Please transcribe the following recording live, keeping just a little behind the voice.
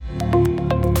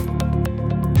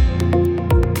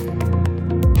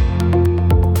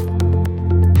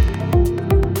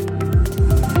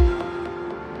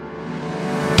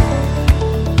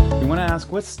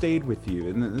what stayed with you?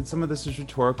 And some of this is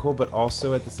rhetorical, but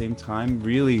also at the same time,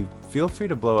 really feel free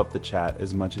to blow up the chat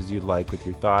as much as you'd like with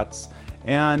your thoughts.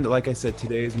 And like I said,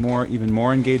 today is even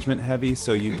more engagement heavy.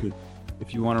 So you could,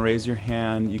 if you want to raise your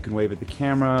hand, you can wave at the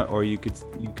camera, or you could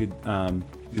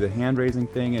do the hand raising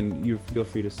thing, and you feel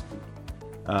free to speak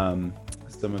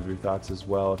some of your thoughts as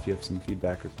well if you have some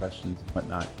feedback or questions and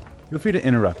whatnot. Feel free to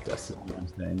interrupt us. Is what I'm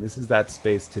saying. This is that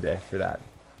space today for that.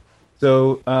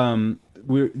 So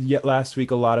we yet last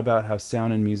week a lot about how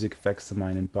sound and music affects the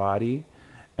mind and body,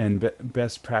 and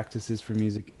best practices for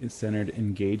music-centered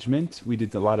engagement. We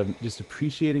did a lot of just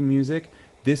appreciating music.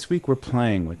 This week we're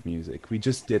playing with music. We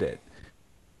just did it.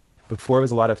 Before it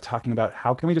was a lot of talking about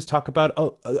how can we just talk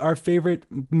about our favorite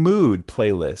mood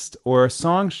playlist or a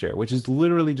song share, which is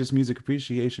literally just music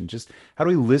appreciation. Just how do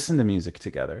we listen to music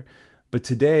together? But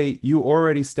today you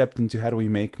already stepped into how do we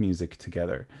make music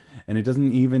together, and it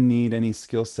doesn't even need any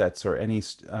skill sets or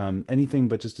anything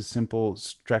but just a simple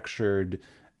structured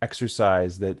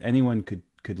exercise that anyone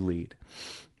could lead,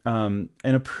 and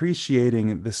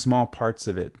appreciating the small parts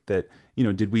of it. That,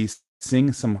 did we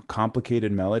sing some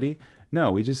complicated melody?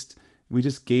 No, we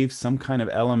just gave some kind of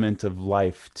element of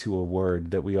life to a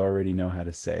word that we already know how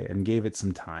to say and gave it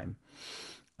some time.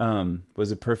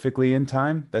 Was it perfectly in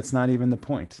time? That's not even the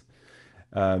point.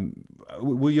 um,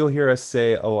 you'll hear us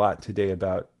say a lot today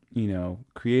about,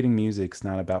 creating music's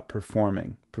not about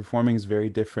performing. Performing is very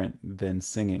different than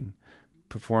singing.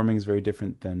 Performing is very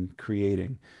different than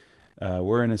creating.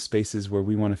 We're in a spaces where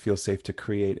we want to feel safe to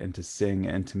create and to sing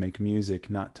and to make music,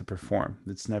 not to perform.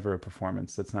 It's never a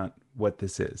performance. That's not what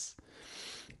this is.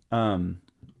 Um,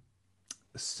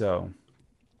 so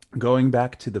going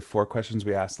back to the four questions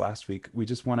we asked last week, we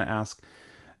just want to ask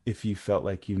if you felt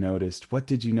like you noticed. What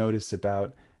did you notice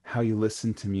about how you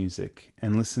listen to music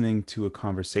and listening to a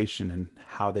conversation, and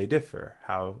how they differ,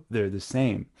 how they're the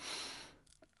same?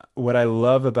 What I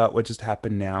love about what just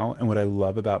happened now and what I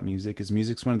love about music is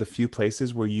music's one of the few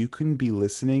places where you can be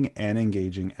listening and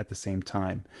engaging at the same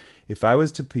time. If I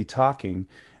was to be talking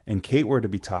and Kate were to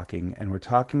be talking and we're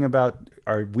talking about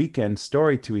our weekend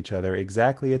story to each other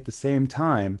exactly at the same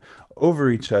time over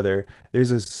each other,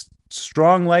 there's a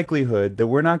strong likelihood that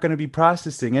we're not going to be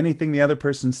processing anything the other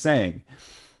person's saying.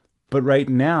 But right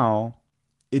now,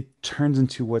 it turns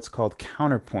into what's called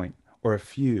counterpoint or a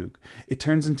fugue. It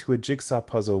turns into a jigsaw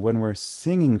puzzle when we're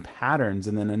singing patterns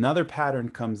and then another pattern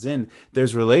comes in.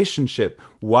 There's relationship.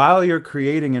 While you're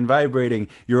creating and vibrating,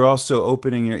 you're also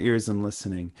opening your ears and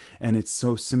listening. And it's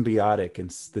so symbiotic, and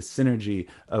the synergy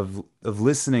of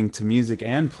listening to music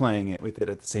and playing it with it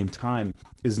at the same time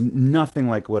is nothing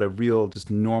like what a real,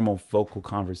 just normal vocal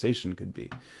conversation could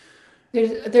be.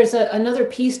 Another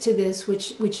piece to this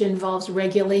which involves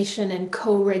regulation and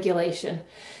co-regulation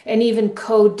and even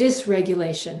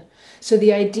co-dysregulation. So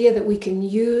the idea that we can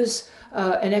use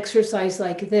an exercise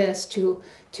like this to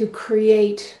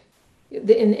create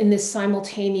in this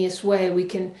simultaneous way, we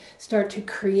can start to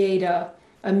create a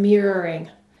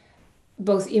mirroring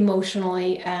both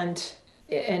emotionally and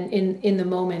in the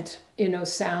moment,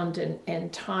 sound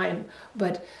and time,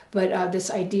 but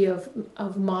this idea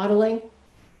of modeling,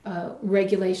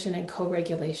 regulation and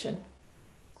co-regulation.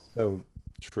 So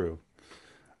true.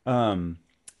 Um,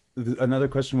 Another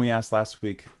question we asked last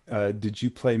week, did you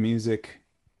play music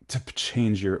to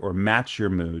change your or match your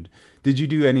mood? Did you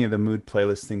do any of the mood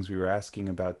playlist things we were asking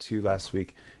about too last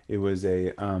week? It was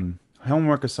a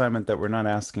homework assignment that we're not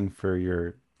asking for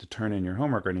your to turn in your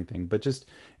homework or anything, but just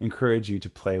encourage you to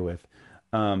play with.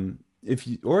 If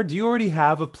you, or do you already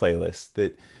have a playlist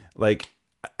that, like,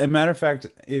 a matter of fact,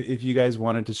 if you guys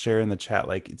wanted to share in the chat,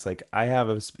 like, it's like I have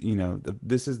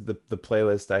this is the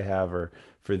playlist I have, or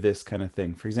for this kind of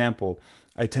thing. For example,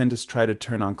 I tend to try to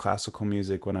turn on classical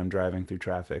music when I'm driving through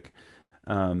traffic.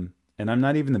 And I'm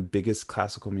not even the biggest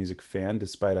classical music fan,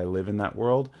 despite I live in that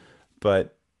world,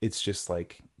 but it's just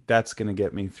like that's gonna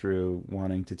get me through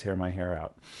wanting to tear my hair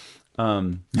out.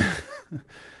 Um,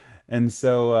 and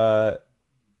so,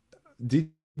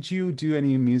 did you do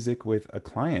any music with a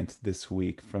client this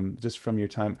week from your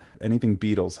time? Anything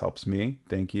Beatles helps me.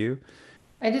 Thank you.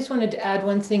 I just wanted to add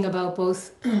one thing about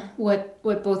both what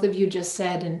both of you just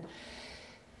said, and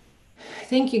I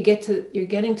think you're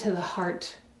getting to the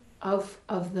heart of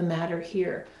the matter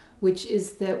here, which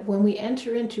is that when we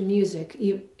enter into music,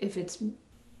 if it's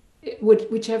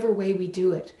whichever way we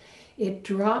do it, it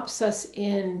drops us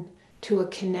in to a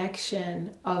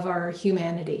connection of our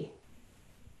humanity,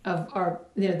 of our,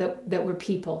 that we're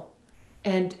people,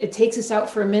 and it takes us out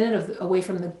for a minute away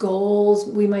from the goals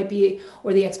we might be,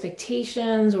 or the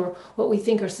expectations, or what we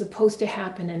think are supposed to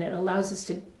happen, and it allows us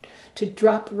to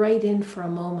drop right in for a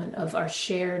moment of our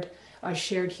shared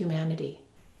humanity.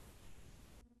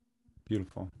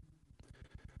 Beautiful.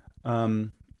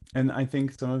 Um, and I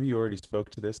think some of you already spoke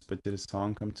to this, but did a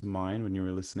song come to mind when you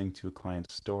were listening to a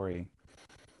client's story?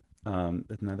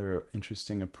 Another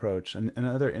interesting approach, and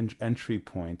another entry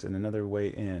point, and another way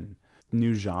in,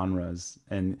 new genres,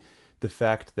 and the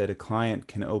fact that a client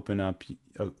can open up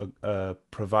a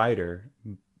provider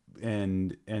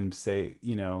and say,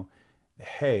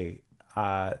 hey,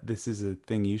 this is a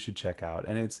thing you should check out,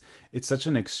 and it's such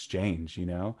an exchange,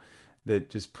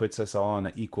 that just puts us all in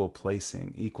an equal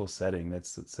placing, equal setting.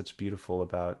 That's such beautiful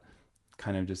about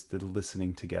kind of just the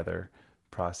listening together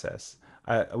process.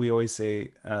 We always say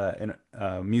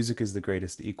music is the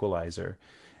greatest equalizer.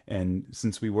 And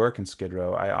since we work in Skid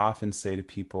Row, I often say to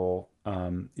people,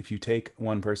 if you take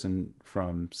one person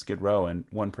from Skid Row and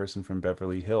one person from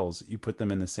Beverly Hills, you put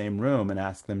them in the same room and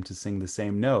ask them to sing the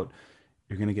same note,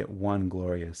 you're going to get one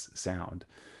glorious sound,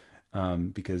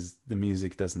 because the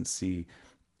music doesn't see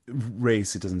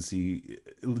race, it doesn't see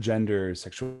gender,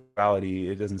 sexuality,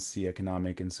 it doesn't see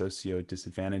economic and socio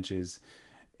disadvantages.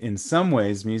 In some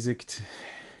ways,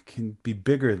 can be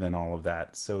bigger than all of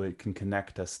that, so it can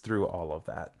connect us through all of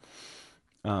that.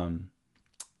 Um,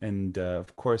 and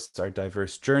of course, our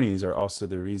diverse journeys are also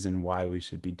the reason why we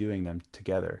should be doing them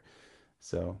together.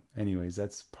 So, anyways,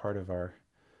 that's part of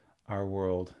our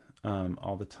world,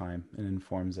 all the time, and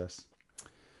informs us.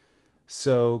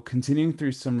 So, continuing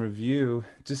through some review,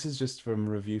 this is just from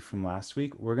review from last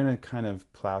week. We're going to kind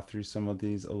of plow through some of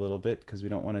these a little bit because we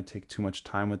don't want to take too much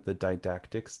time with the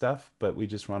didactic stuff, but we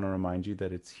just want to remind you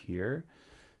that it's here.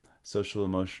 Social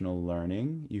emotional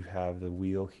learning, you have the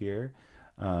wheel here.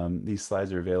 These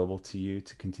slides are available to you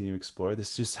to continue to explore.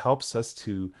 This just helps us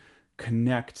to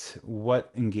connect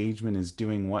what engagement is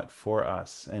doing what for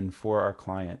us and for our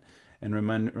client, and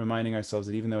reminding ourselves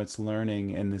that even though it's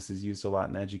learning, and this is used a lot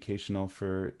in educational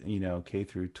for K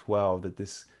through 12, that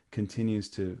this continues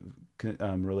to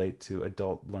relate to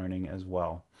adult learning as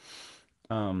well.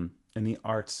 And the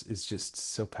arts is just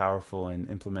so powerful in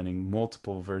implementing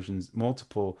multiple versions,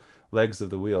 multiple legs of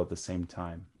the wheel at the same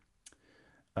time.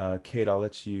 Kate, I'll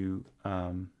let you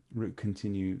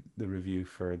continue the review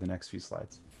for the next few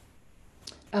slides.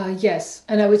 Yes,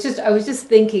 and I was just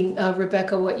thinking,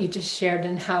 Rebecca, what you just shared,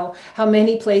 and how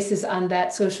many places on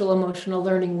that social emotional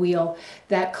learning wheel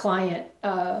that client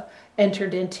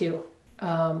entered into.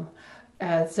 Um,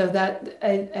 so that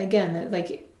again,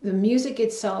 like the music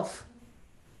itself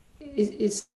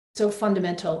is so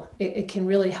fundamental. It can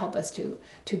really help us to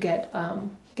get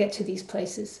to these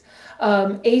places.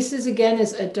 ACEs again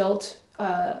is adult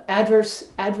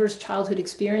adverse childhood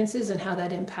experiences and how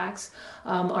that impacts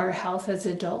our health as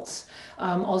adults.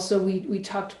 Also, we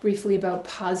talked briefly about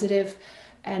positive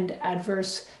and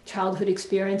adverse childhood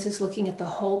experiences, looking at the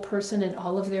whole person and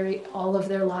all of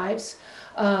their lives.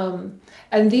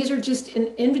 And these are just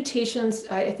invitations.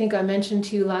 I think I mentioned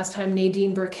to you last time,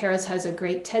 Nadine Burke Harris has a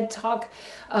great TED Talk.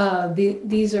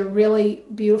 These are really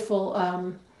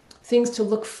beautiful things to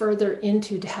look further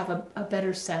into, to have a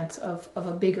better sense of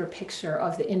a bigger picture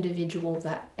of the individual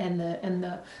and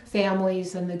the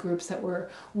families and the groups that we're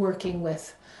working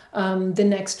with. The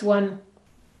next one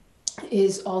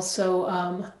is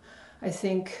also, I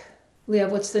think, Leah,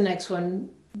 what's the next one?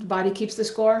 The body keeps the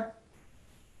score?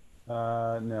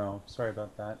 No, sorry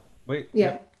about that. Wait, Yeah.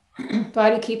 yep.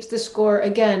 Body keeps the score.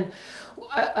 Again,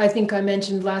 I think I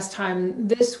mentioned last time,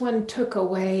 this one took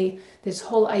away this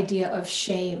whole idea of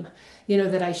shame,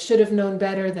 that I should have known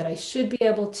better, that I should be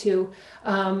able to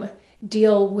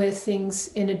deal with things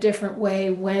in a different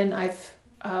way when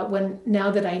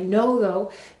now that I know,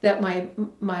 though, that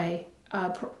my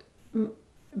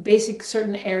basic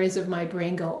certain areas of my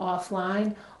brain go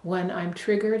offline when I'm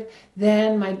triggered,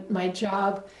 then my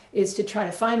job is to try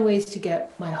to find ways to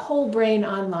get my whole brain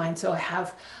online, so I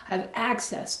have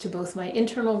access to both my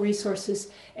internal resources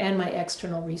and my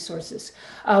external resources.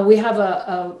 We have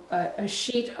a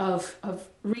sheet of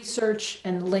research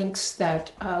and links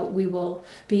that we will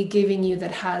be giving you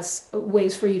that has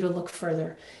ways for you to look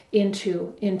further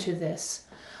into this.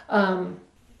 And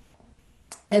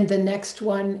the next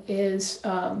one is,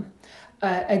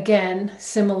 again,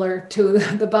 similar to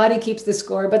the body keeps the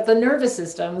score, but the nervous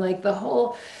system, like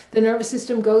the nervous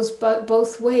system goes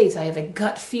both ways. I have a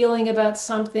gut feeling about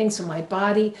something, so my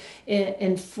body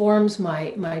informs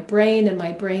my brain, and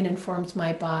my brain informs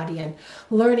my body, and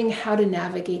learning how to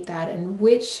navigate that and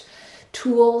which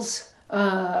tools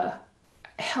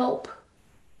help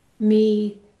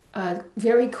me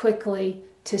very quickly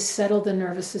to settle the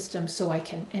nervous system so I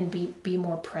can be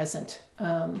more present.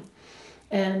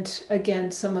 And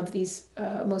again, some of these,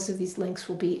 most of these links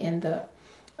will be in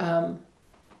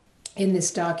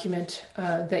this document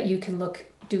that you can look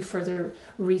do further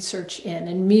research in.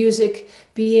 And music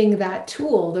being that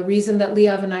tool, the reason that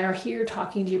Liav and I are here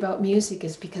talking to you about music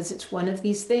is because it's one of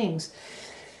these things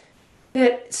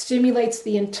that stimulates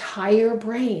the entire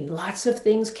brain. Lots of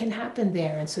things can happen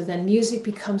there. And so then music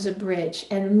becomes a bridge,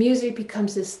 and music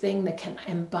becomes this thing that can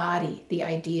embody the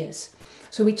ideas.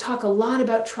 So we talk a lot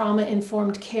about trauma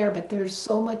informed care, but there's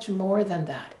so much more than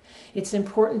that. It's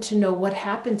important to know what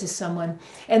happened to someone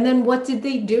and then what did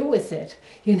they do with it?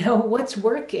 You know, what's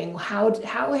working? How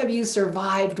have you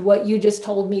survived what you just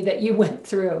told me that you went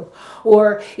through?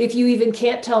 Or if you even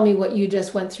can't tell me what you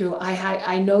just went through,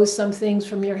 I know some things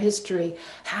from your history.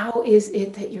 How is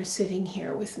it that you're sitting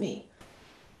here with me?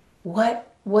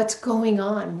 What's going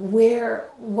on?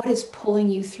 What is pulling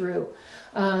you through?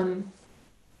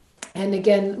 And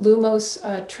again, Lumos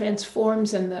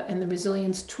transforms, and the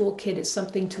resilience toolkit is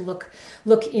something to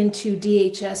look into.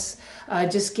 DHS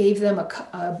just gave them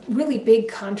a really big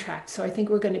contract, so I think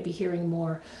we're going to be hearing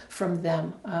more from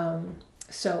them.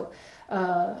 So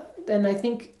then I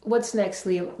think what's next,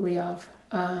 Liav?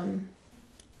 Right.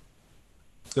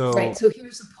 So So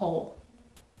here's a poll.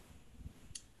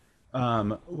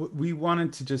 we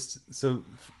wanted to just, so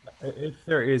if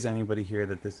there is anybody here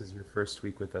that this is your first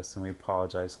week with us, then we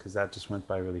apologize because that just went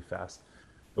by really fast.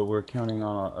 But we're counting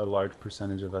on a large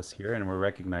percentage of us here, and we're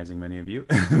recognizing many of you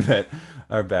that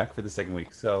are back for the second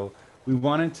week. So we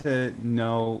wanted to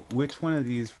know which one of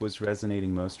these was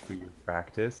resonating most for your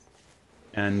practice.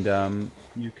 And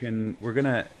we're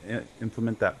gonna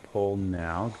implement that poll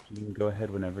now. You can go ahead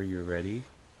whenever you're ready.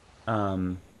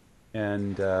 Um,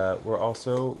 and we're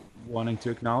also wanting to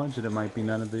acknowledge that it might be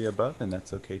none of the above, and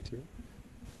that's okay too.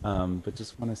 But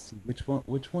just want to see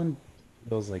which one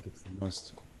feels like it's the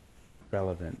most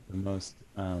relevant, the most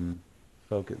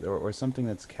focused, or something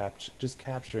that's just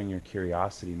capturing your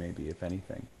curiosity, maybe, if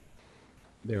anything.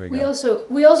 There we go.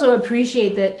 We also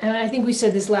appreciate that, and I think we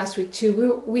said this last week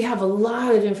too. We have a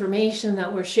lot of information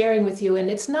that we're sharing with you, and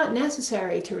it's not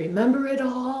necessary to remember it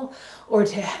all or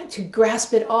to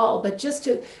grasp it all, but just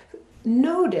to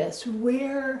notice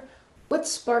what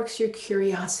sparks your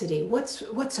curiosity. What's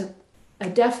a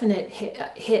definite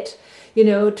hit,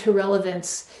 to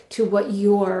relevance to what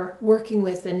you're working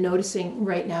with and noticing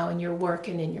right now in your work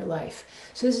and in your life.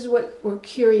 So this is what we're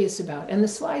curious about, and the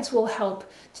slides will help,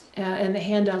 and the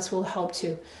handouts will help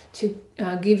to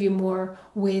give you more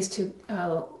ways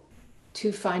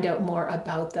to find out more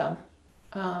about them.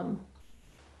 Um,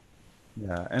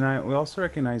 Yeah, and we're also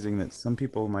recognizing that some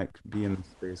people might be in the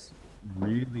space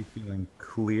really feeling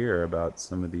clear about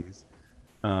some of these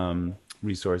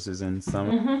resources, and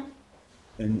some mhm.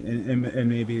 and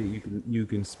maybe you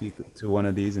can speak to one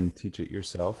of these and teach it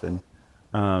yourself,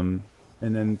 um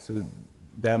and then so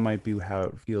that might be how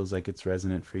it feels like it's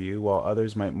resonant for you, while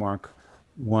others might mark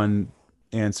one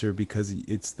answer because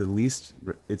it's the least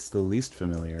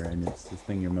familiar and it's the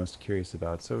thing you're most curious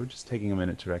about. So we're just taking a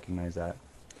minute to recognize that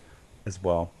as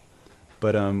well.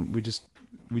 But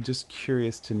we just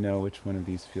curious to know which one of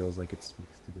these feels like it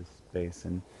speaks to this space,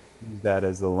 and use that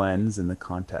as the lens and the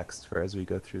context for as we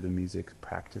go through the music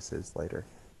practices later.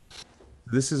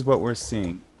 This is what we're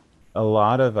seeing. A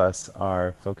lot of us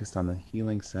are focused on the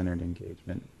healing centered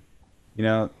engagement. You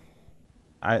know,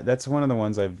 I that's one of the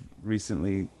ones I've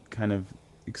recently kind of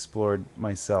explored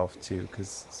myself too,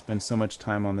 because spend so much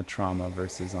time on the trauma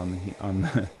versus on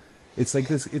the it's like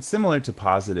this. It's similar to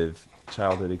positive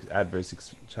childhood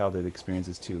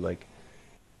experiences too, like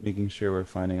making sure we're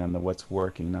finding on the what's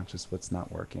working, not just what's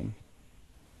not working.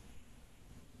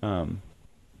 um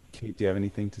Kate, do you have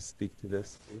anything to speak to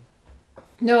this too?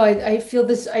 No, I feel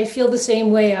this. I feel the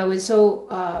same way. I was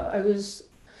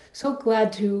so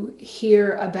glad to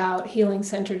hear about healing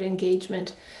centered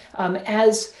engagement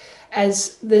as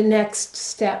the next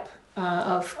step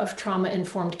of trauma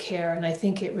informed care, and I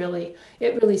think it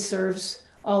really serves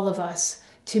all of us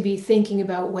to be thinking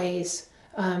about ways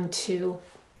to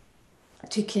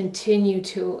continue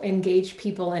to engage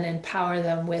people and empower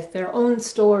them with their own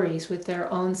stories, with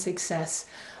their own success,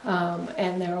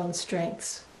 and their own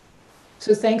strengths.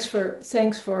 So thanks for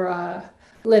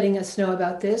letting us know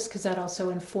about this, because that also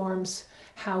informs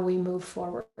how we move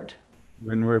forward.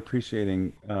 When we're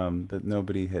appreciating that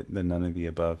nobody hit the none of the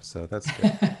above, so that's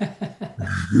good.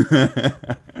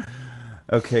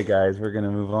 Okay, guys, we're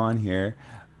gonna move on here.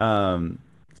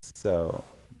 So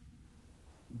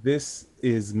this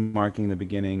is marking the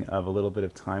beginning of a little bit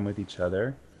of time with each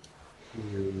other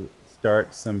to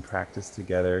start some practice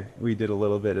together. We did a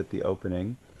little bit at the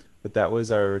opening, but that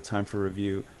was our time for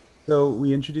review. So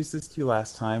we introduced this to you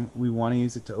last time. We want to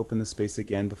use it to open the space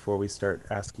again before we start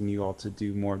asking you all to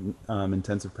do more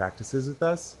intensive practices with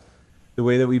us. The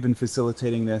way that we've been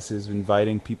facilitating this is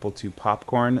inviting people to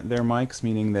popcorn their mics,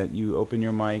 meaning that you open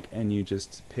your mic and you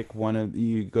just pick one of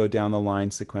you go down the line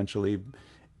sequentially.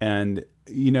 And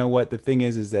you know what the thing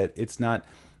is that it's not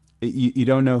you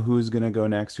don't know who's going to go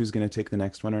next, who's going to take the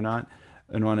next one or not.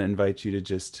 And want to invite you to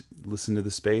just listen to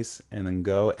the space and then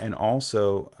go. And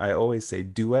also, I always say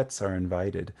duets are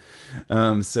invited.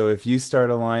 So if you start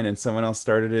a line and someone else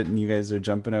started it and you guys are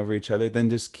jumping over each other, then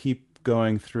just keep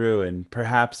going through and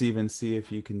perhaps even see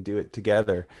if you can do it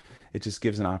together. It just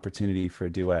gives an opportunity for a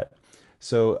duet.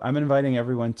 So I'm inviting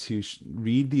everyone to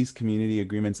read these community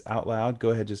agreements out loud. Go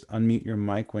ahead, just unmute your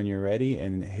mic when you're ready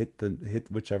and hit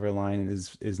whichever line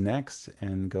is next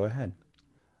and go ahead.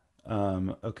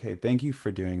 Okay, thank you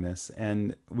for doing this.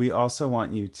 And we also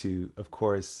want you to, of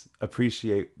course,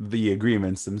 appreciate the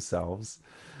agreements themselves.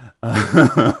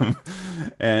 Um,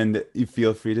 and you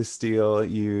feel free to steal,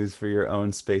 use for your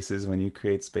own spaces when you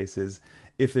create spaces.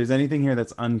 If there's anything here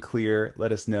that's unclear,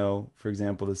 let us know. For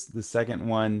example, this the second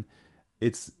one,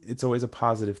 it's always a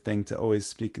positive thing to always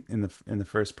speak in the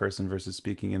first person versus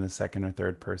speaking in the second or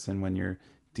third person when you're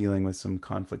dealing with some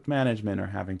conflict management or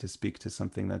having to speak to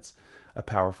something that's a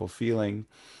powerful feeling.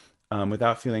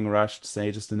 Without feeling rushed,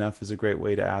 say just enough is a great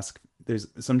way to ask. There's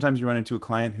sometimes you run into a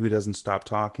client who doesn't stop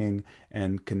talking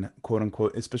and can quote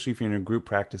unquote, especially if you're in a group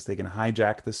practice, they can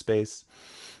hijack the space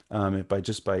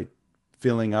by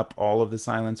filling up all of the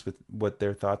silence with what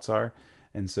their thoughts are.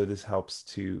 And so this helps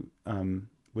to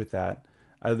with that.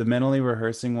 The mentally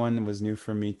rehearsing one was new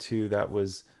for me too. That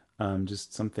was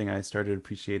just something I started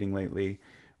appreciating lately.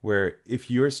 Where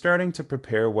if you're starting to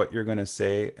prepare what you're going to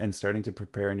say and starting to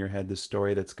prepare in your head the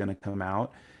story that's going to come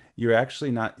out, you're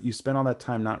actually not, you spend all that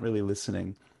time not really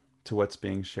listening to what's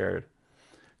being shared.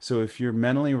 So if you're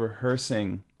mentally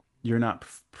rehearsing, you're not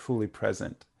fully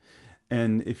present.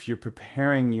 And if you're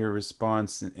preparing your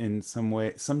response in some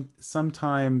way,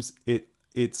 sometimes it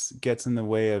gets in the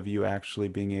way of you actually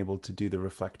being able to do the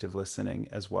reflective listening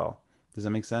as well. Does that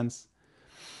make sense?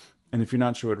 And if you're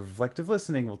not sure what reflective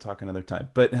listening, we'll talk another time.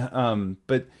 But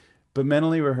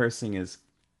mentally rehearsing is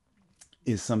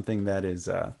something that is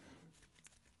a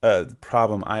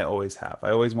problem I always have. I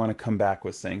always want to come back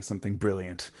with saying something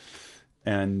brilliant.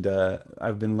 And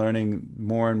I've been learning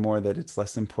more and more that it's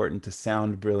less important to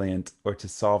sound brilliant or to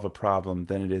solve a problem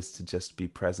than it is to just be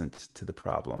present to the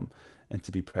problem and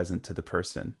to be present to the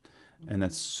person. And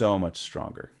that's so much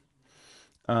stronger.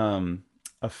 Um,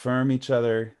 Affirm each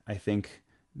other. I think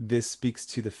this speaks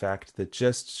to the fact that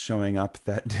just showing up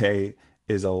that day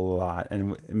is a lot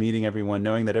and meeting everyone,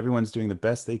 knowing that everyone's doing the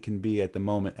best they can be at the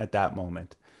moment, at that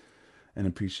moment, and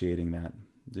appreciating that.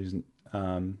 There's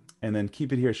and then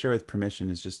keep it here. Share with permission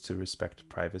is just to respect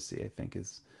privacy. I think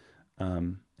is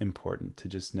important to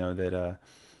just know that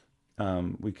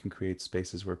we can create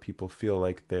spaces where people feel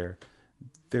like they're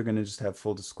going to just have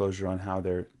full disclosure on how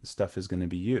their stuff is going to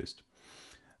be used.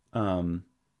 Um,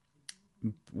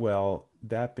 well,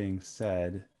 that being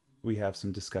said, we have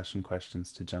some discussion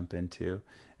questions to jump into,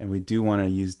 and we do want to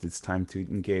use this time to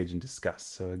engage and discuss.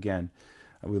 So again,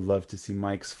 I would love to see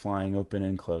mics flying open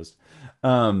and closed.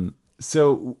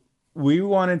 So we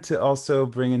wanted to also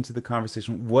bring into the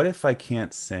conversation, what if I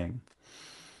can't sing?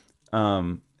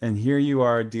 And here you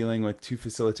are dealing with two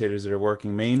facilitators that are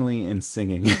working mainly in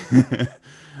singing.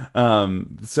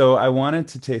 So I wanted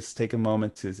to take a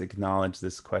moment to acknowledge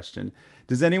this question.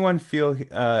 Does anyone feel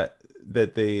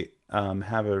that they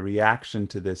have a reaction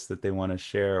to this that they want to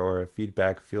share or a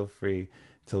feedback? Feel free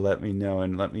to let me know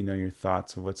and let me know your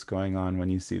thoughts of what's going on when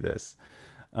you see this.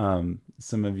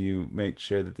 Some of you might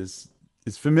share that this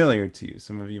is familiar to you.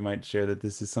 Some of you might share that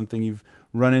this is something you've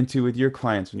run into with your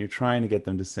clients when you're trying to get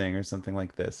them to sing or something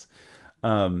like this.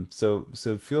 So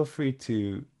feel free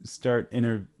to start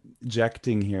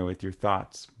interjecting here with your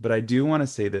thoughts. But I do want to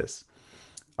say this.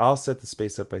 I'll set the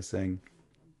space up by saying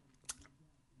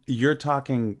you're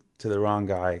talking to the wrong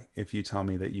guy if you tell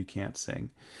me that you can't sing.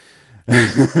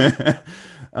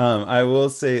 I will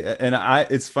say, and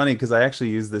it's funny because I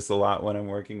actually use this a lot when I'm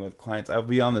working with clients. I'll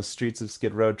be on the streets of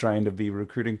Skid Row trying to be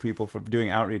recruiting people for doing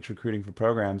outreach, recruiting for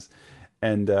programs,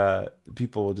 and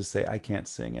people will just say, I can't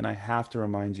sing. And I have to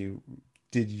remind you,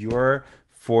 did your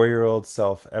 4-year-old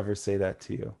self ever say that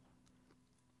to you?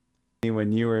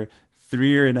 When you were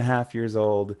 3.5 years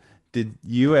old, did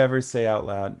you ever say out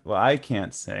loud, well, I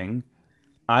can't sing.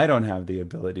 I don't have the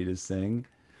ability to sing.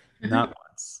 Not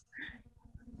once.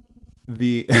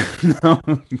 The no,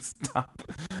 stop.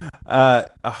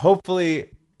 Hopefully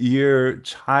your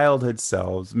childhood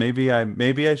selves, maybe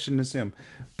I shouldn't assume,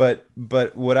 but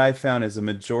what I found is a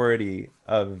majority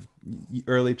of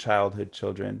early childhood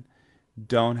children,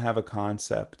 don't have a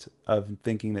concept of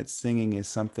thinking that singing is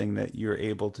something that you're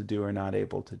able to do or not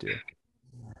able to do.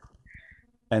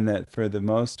 And that for the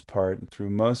most part, through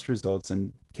most results,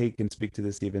 and Kate can speak to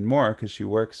this even more because she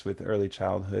works with early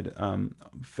childhood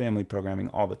family programming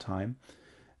all the time,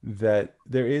 that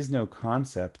there is no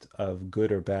concept of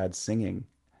good or bad singing.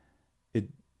 It,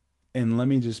 and let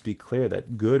me just be clear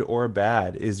that good or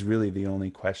bad is really the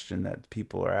only question that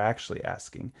people are actually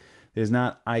asking. There's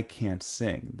not, I can't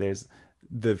sing. There's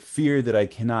the fear that I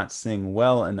cannot sing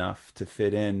well enough to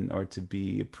fit in or to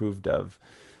be approved of.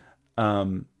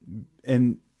 Um,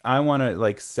 and I want to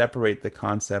like separate the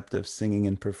concept of singing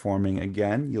and performing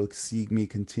again. You'll see me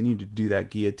continue to do that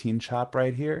guillotine chop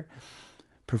right here.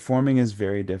 Performing is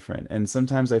very different, and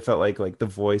sometimes I felt like The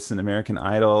Voice and American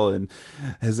Idol and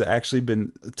has actually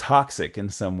been toxic in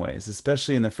some ways,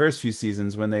 especially in the first few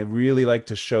seasons when they really like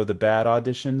to show the bad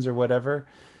auditions or whatever.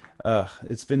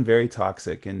 It's been very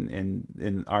toxic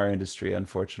in our industry,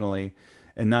 unfortunately,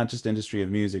 and not just industry of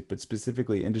music, but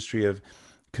specifically industry of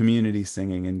community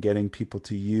singing and getting people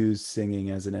to use singing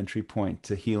as an entry point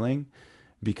to healing,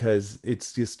 because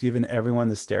it's just given everyone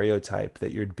the stereotype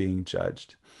that you're being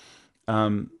judged.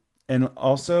 Um, and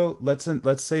also, let's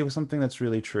say something that's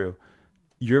really true.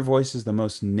 Your voice is the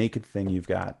most naked thing you've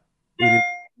got. It is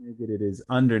naked, it is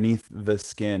underneath the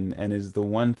skin and is the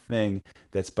one thing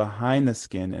that's behind the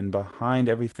skin and behind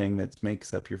everything that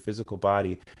makes up your physical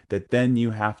body that then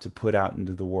you have to put out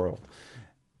into the world.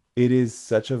 It is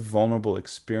such a vulnerable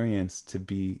experience to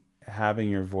be having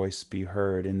your voice be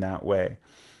heard in that way.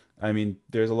 I mean,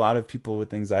 there's a lot of people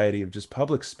with anxiety of just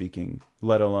public speaking,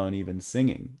 let alone even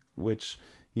singing, which,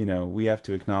 we have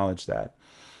to acknowledge that.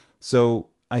 So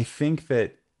I think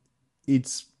that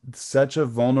it's such a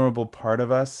vulnerable part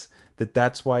of us that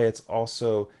that's why it's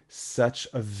also such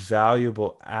a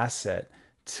valuable asset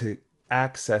to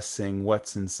accessing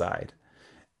what's inside.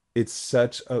 It's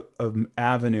such a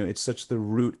avenue. It's such the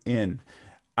route in.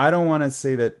 I don't want to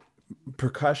say that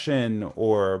percussion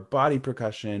or body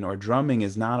percussion or drumming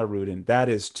is not a root in. That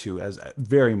is too, as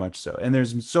very much so. And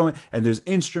there's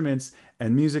instruments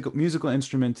and musical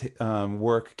instrument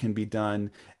work can be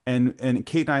done. And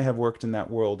Kate and I have worked in that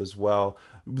world as well.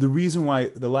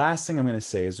 The last thing I'm going to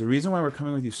say is the reason why we're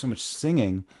coming with you so much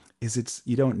singing is it's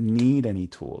you don't need any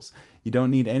tools. You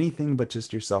don't need anything but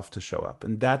just yourself to show up.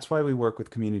 And that's why we work with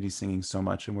community singing so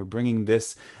much. And we're bringing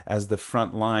this as the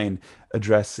front line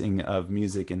addressing of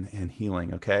music and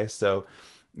healing. Okay. So,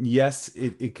 yes,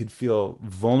 it could feel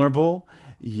vulnerable.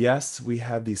 Yes, we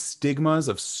have these stigmas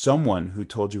of someone who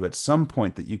told you at some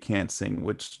point that you can't sing,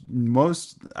 which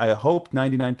I hope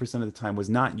 99% of the time was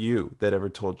not you that ever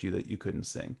told you that you couldn't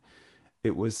sing.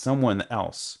 It was someone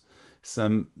else.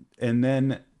 Some, and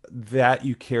then that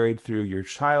you carried through your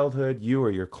childhood, you or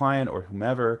your client or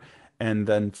whomever. And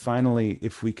then finally,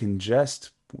 if we can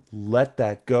just let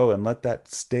that go and let that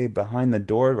stay behind the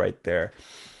door right there,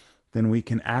 then we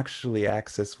can actually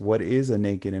access what is a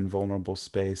naked and vulnerable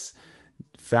space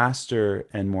faster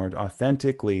and more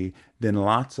authentically than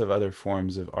lots of other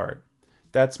forms of art.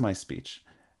 That's my speech.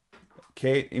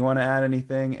 Kate, you want to add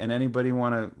anything? And anybody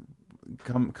want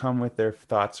to come with their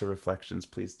thoughts or reflections,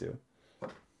 please do.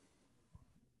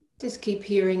 Just keep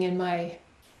hearing in my,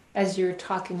 as you're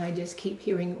talking, I just keep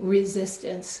hearing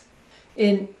resistance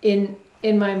in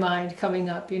my mind coming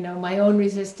up, my own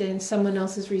resistance, someone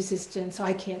else's resistance.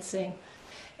 I can't sing.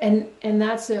 And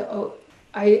that's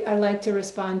I like to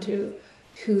respond to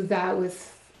that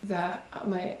with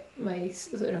my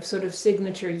sort of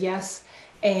signature yes,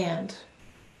 and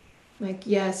like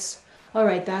yes, all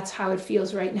right, that's how it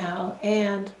feels right now,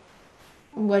 and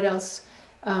what else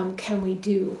can we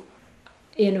do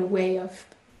in a way of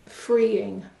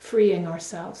freeing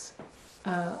ourselves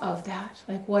of that?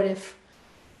 Like, what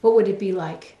would it be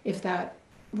like if that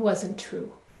wasn't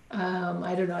true?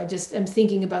 I don't know. I just am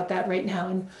thinking about that right now,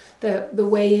 and the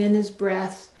way in is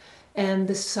breath, and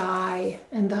the sigh,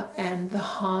 and the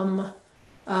hum,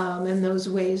 and those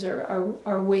ways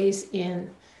are ways in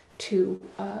to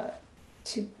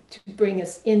to bring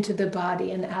us into the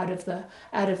body and out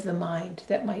of the mind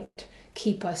that might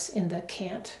keep us in the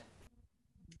can't.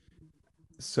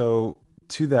 So,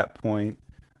 to that point,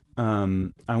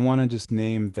 I want to just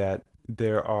name that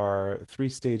there are three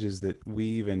stages that we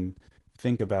even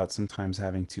think about sometimes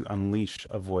having to unleash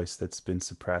a voice that's been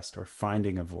suppressed or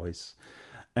finding a voice.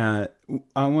 Uh,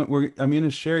 I'm going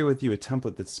to share with you a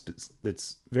template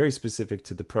that's very specific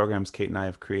to the programs Kate and I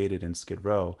have created in Skid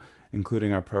Row,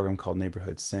 including our program called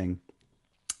Neighborhood Sing,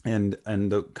 and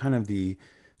the kind of the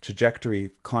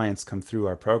trajectory clients come through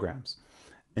our programs.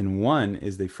 And one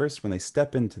is they first, when they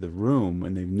step into the room,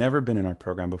 when they've never been in our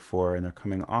program before and they're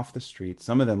coming off the street,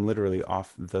 some of them literally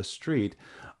off the street,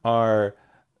 are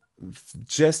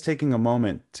just taking a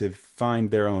moment to find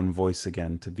their own voice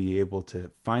again, to be able to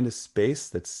find a space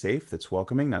that's safe, that's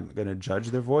welcoming, not going to judge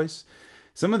their voice.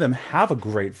 Some of them have a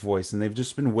great voice and they've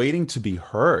just been waiting to be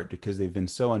heard because they've been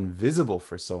so invisible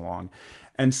for so long.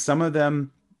 And some of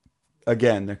them,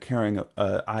 again, they're carrying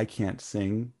a I can't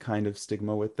sing kind of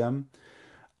stigma with them,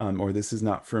 or this is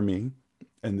not for me,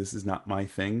 and this is not my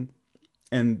thing.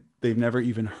 And they've never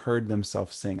even heard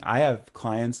themselves sing. I have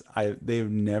clients,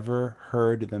 they've never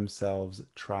heard themselves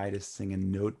try to sing a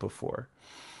note before.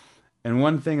 And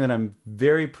one thing that I'm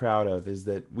very proud of is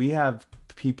that we have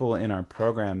people in our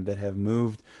program that have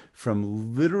moved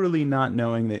from literally not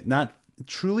knowing that, not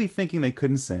truly thinking they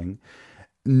couldn't sing,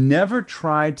 never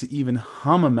tried to even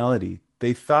hum a melody.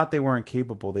 They thought they weren't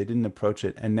capable. They didn't approach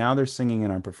it. And now they're singing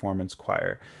in our performance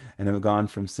choir and have gone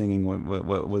from singing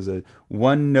what was a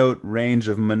one note range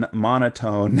of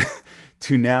monotone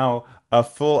to now a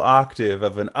full octave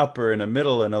of an upper and a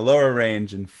middle and a lower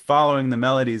range and following the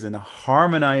melodies and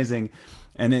harmonizing.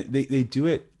 And they do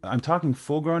it. I'm talking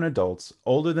full grown adults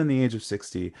older than the age of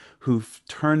 60 who've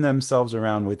turned themselves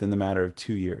around within the matter of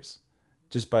 2 years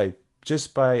just by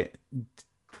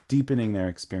deepening their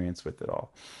experience with it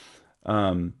all.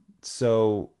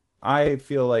 So I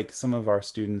feel like some of our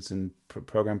students and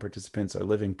program participants are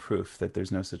living proof that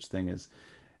there's no such thing as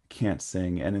can't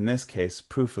sing, and in this case,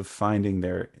 proof of finding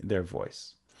their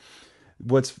voice.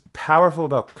 What's powerful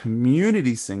about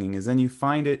community singing is then you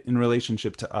find it in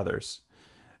relationship to others.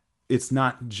 It's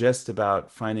not just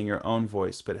about finding your own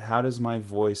voice, but how does my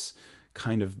voice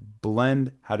kind of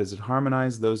blend? How does it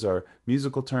harmonize? Those are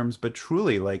musical terms, but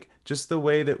truly, like just the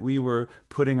way that we were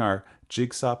putting our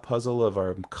jigsaw puzzle of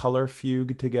our color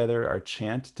fugue together, our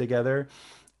chant together,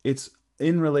 it's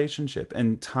in relationship,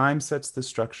 and time sets the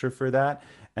structure for that.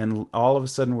 And all of a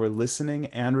sudden, we're listening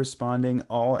and responding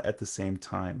all at the same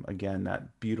time. Again,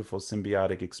 that beautiful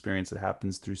symbiotic experience that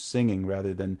happens through singing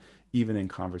rather than even in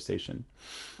conversation.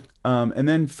 And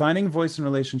then finding voice in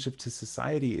relationship to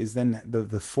society is then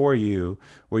the for you,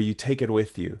 where you take it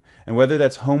with you. And whether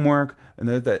that's homework and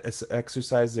that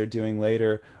exercise they're doing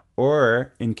later,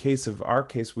 or in case of our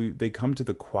case, they come to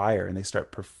the choir and they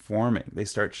start performing. They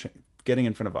start getting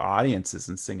in front of audiences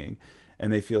and singing,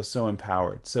 and they feel so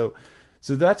empowered. So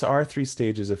that's our three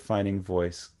stages of finding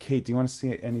voice. Kate, do you want to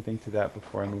say anything to that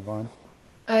before I move on?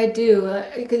 I do,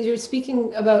 because you're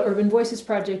speaking about Urban Voices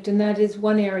Project, and that is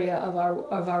one area of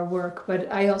our work. But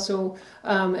I also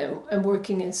am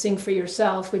working in Sing for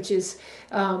Yourself, which is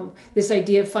this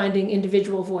idea of finding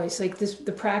individual voice. Like this,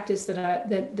 the practice that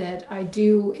I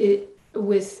do it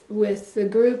with the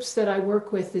groups that I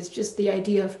work with is just the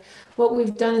idea of what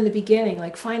we've done in the beginning.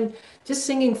 Like find just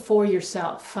singing for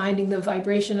yourself, finding the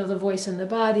vibration of the voice in the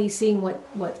body, seeing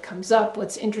what comes up,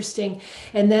 what's interesting,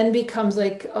 and then becomes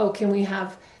like, oh, can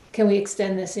we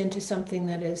extend this into something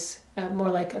that is more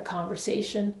like a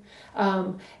conversation,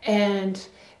 um, and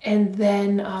and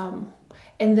then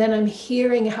and then I'm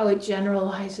hearing how it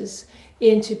generalizes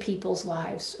into people's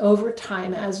lives over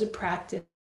time as a practice,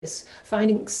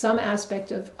 finding some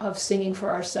aspect of singing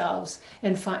for ourselves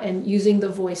and using the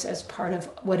voice as part of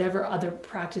whatever other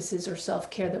practices or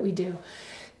self-care that we do.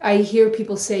 I hear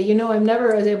people say, you know, I'm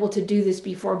never was able to do this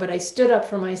before, but I stood up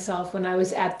for myself when I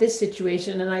was at this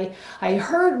situation, and I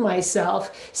heard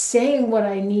myself saying what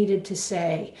I needed to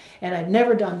say, and I've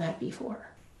never done that before.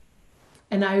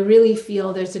 And I really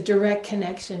feel there's a direct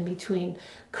connection between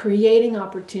creating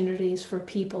opportunities for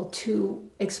people to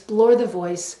explore the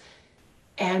voice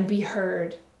and be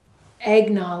heard,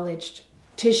 acknowledged,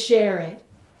 to share it.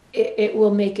 It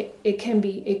will make it, it can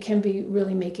be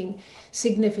really making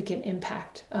significant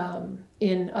impact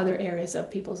in other areas of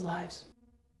people's lives.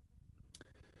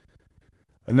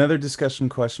 Another discussion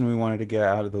question we wanted to get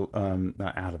out of the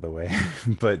not out of the way,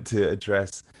 but to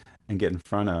address and get in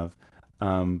front of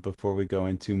before we go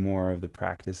into more of the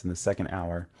practice in the second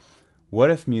hour. What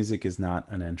if music is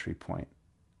not an entry point?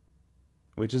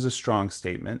 Which is a strong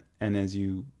statement, and as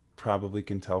you probably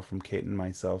can tell from Kate and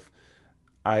myself,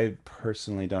 I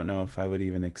personally don't know if I would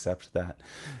even accept that.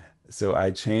 So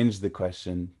I changed the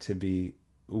question to be,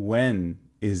 when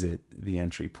is it the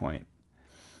entry point?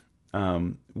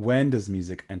 When does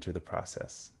music enter the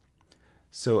process?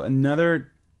 So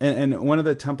another, and one of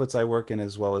the templates I work in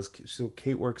as well as, so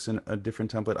Kate works in a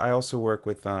different template. I also work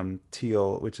with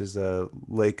Teal, which is a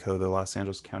LACO, the Los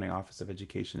Angeles County Office of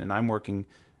Education, and I'm working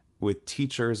with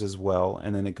teachers as well.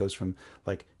 And then it goes from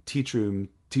like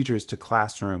teachers to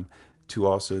classroom to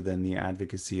also then the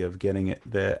advocacy of getting it,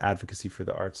 the advocacy for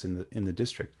the arts in the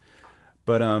district.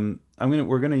 But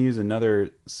we're gonna use another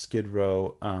Skid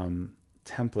Row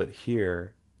template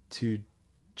here to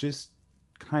just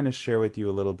kind of share with you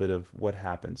a little bit of what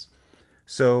happens.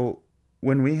 So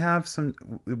when we have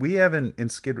in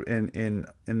Skid in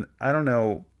I don't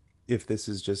know if this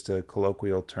is just a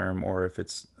colloquial term or if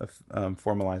it's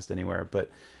formalized anywhere, but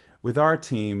with our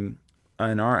team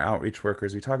and our outreach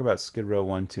workers, we talk about Skid Row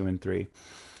 1, 2, and 3.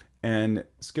 And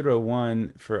Skid Row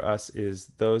 1 for us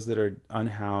is those that are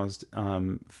unhoused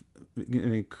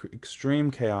in extreme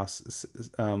chaos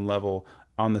level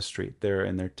on the street. They're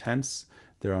in their tents,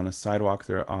 they're on a sidewalk,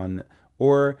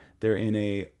 or they're in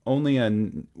a only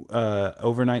an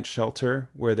overnight shelter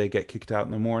where they get kicked out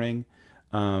in the morning.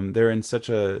 They're in such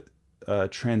a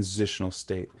transitional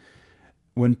state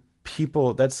when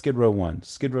people that's Skid Row 1.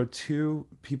 Skid Row 2,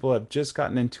 people have just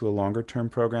gotten into a longer term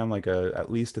program, like a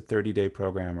at least a 30-day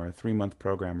program or a 3-month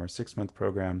program or a 6-month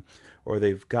program, or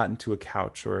they've gotten to a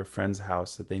couch or a friend's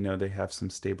house that they know they have some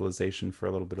stabilization for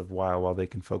a little bit of while they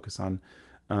can focus on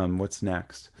what's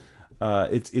next.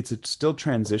 It's still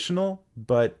transitional,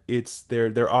 but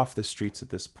they're off the streets at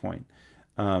this point.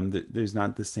 There's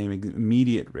not the same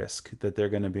immediate risk that they're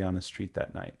going to be on the street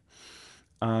that night.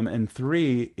 And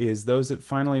 3 is those that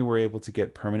finally were able to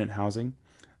get permanent housing.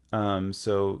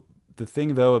 So the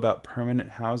thing though about permanent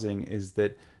housing is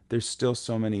that there's still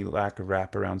so many lack of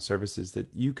wraparound services that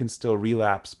you can still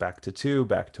relapse back to 2,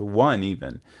 back to 1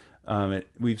 even.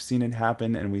 We've seen it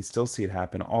happen and we still see it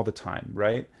happen all the time,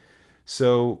 right?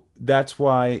 So that's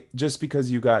why just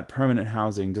because you got permanent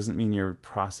housing doesn't mean your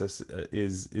process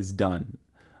is done.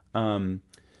 Um,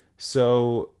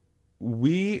 so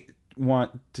we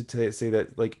want to say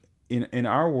that like in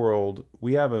our world,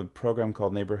 we have a program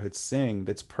called Neighborhood Sing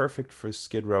that's perfect for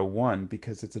Skid Row 1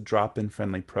 because it's a drop-in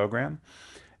friendly program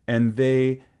and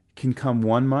they can come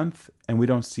 1 month and we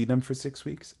don't see them for 6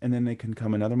 weeks and then they can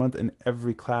come another month and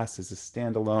every class is a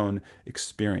standalone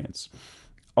experience.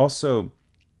 Also,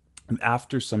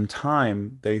 after some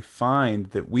time, they find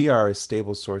that we are a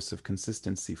stable source of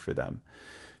consistency for them.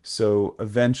 So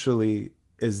eventually,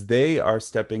 as they are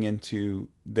stepping into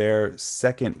their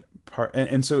second part,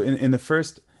 and so in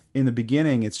the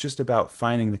beginning, it's just about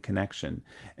finding the connection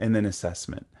and then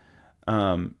assessment.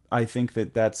 I think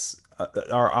that that's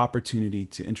our opportunity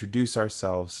to introduce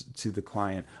ourselves to the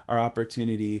client, our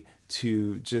opportunity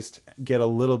to just get a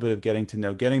little bit of getting to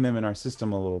know, getting them in our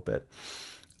system a little bit.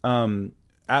 Um,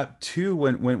 at 2,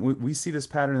 when we see this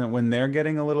pattern that when they're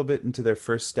getting a little bit into their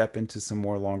first step into some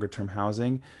more longer term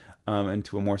housing,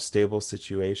 into a more stable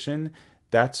situation,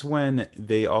 that's when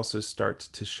they also start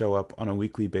to show up on a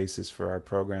weekly basis for our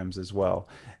programs as well.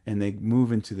 And they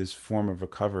move into this form of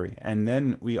recovery. And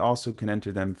then we also can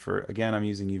enter them for, again, I'm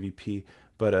using UVP,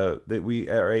 but that we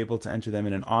are able to enter them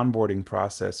in an onboarding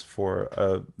process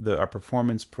for our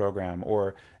performance program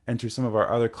or enter some of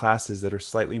our other classes that are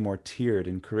slightly more tiered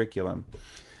in curriculum.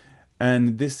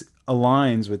 And this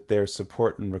aligns with their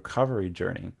support and recovery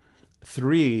journey.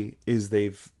 3 is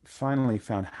they've finally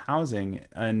found housing,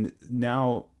 and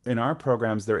now in our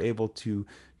programs, they're able to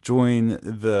join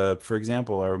for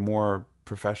example, our more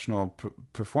professional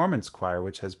performance choir,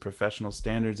 which has professional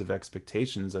standards of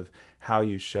expectations of how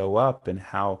you show up and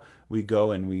how we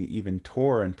go and we even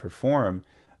tour and perform.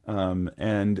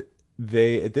 And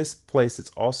at this place,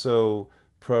 it's also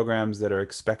programs that are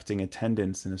expecting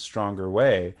attendance in a stronger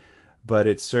way, but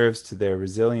it serves to their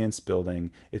resilience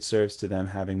building. It serves to them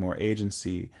having more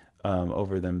agency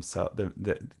over themselves,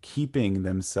 keeping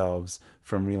themselves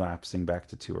from relapsing back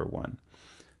to 2 or 1.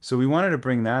 So we wanted to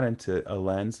bring that into a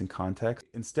lens and context.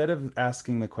 Instead of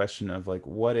asking the question of like,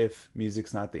 what if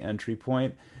music's not the entry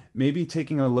point? Maybe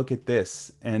taking a look at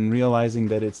this and realizing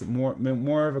that it's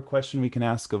more of a question we can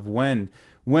ask of when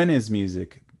is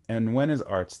music and when is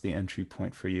arts the entry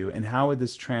point for you, and how would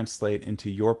this translate into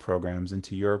your programs,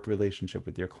 into your relationship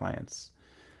with your clients?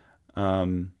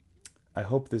 Um, I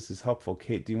hope this is helpful.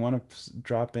 Kate, do you want to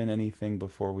drop in anything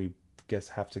before we guess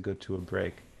have to go to a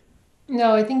break?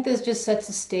 No, I think this just sets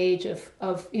a stage of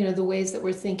the ways that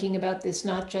we're thinking about this,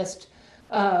 not just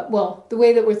well, the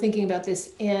way that we're thinking about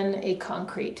this in a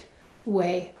concrete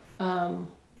way,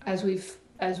 as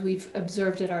we've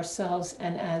observed it ourselves,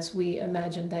 and as we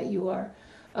imagine that you are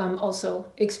also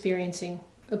experiencing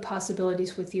the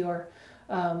possibilities with your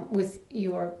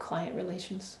client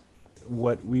relations.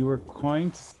 What we were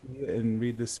going to see and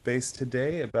read the space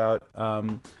today about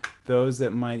those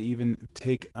that might even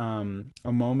take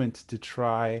a moment to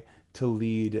try to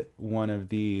lead one of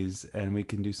these, and we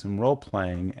can do some role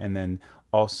playing and then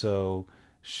also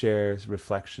share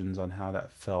reflections on how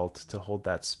that felt to hold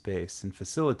that space and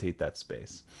facilitate that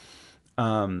space.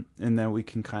 And then we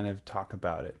can kind of talk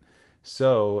about it.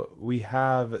 So we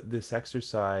have this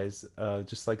exercise,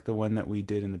 just like the one that we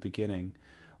did in the beginning.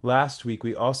 Last week,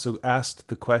 we also asked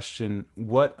the question,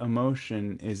 what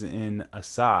emotion is in a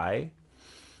sigh?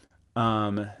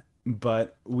 Um,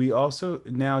 but we also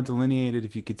now delineated,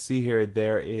 if you could see here,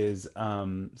 there is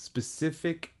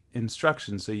specific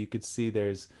instructions. So you could see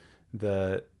there's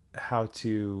the how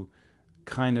to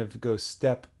kind of go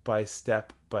step by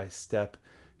step by step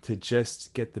to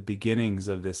just get the beginnings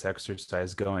of this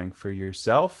exercise going for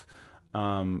yourself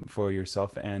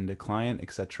and a client,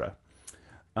 etc.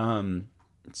 Um,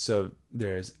 so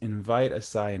there's invite a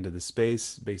sigh into the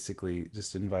space, basically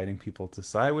just inviting people to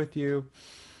sigh with you,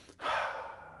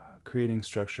 creating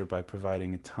structure by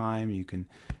providing a time. You can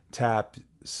tap,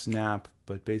 snap,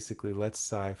 but basically let's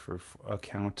sigh for a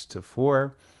count to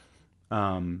four,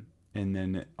 and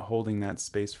then holding that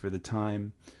space for the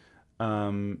time.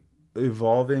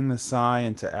 Evolving the sigh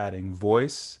into adding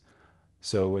voice.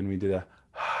 So when we did a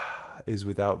is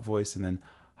without voice, and then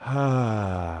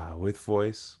with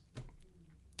voice,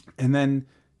 and then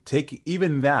take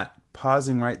even that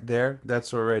pausing right there,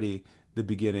 that's already the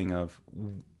beginning of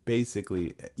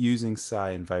basically using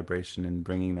sigh and vibration and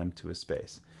bringing them to a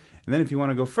space. And then if you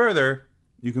want to go further,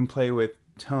 you can play with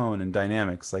tone and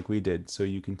dynamics like we did. So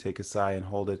you can take a sigh and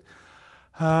hold it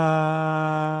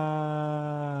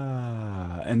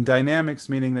and dynamics,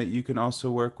 meaning that you can also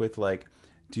work with, like,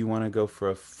 do you want to go for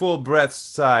a full breath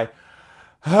sigh,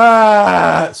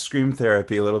 scream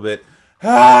therapy a little bit,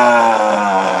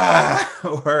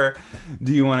 or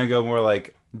do you want to go more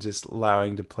like just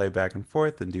allowing to play back and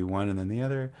forth and do one and then the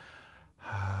other,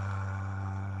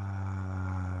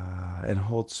 and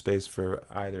hold space for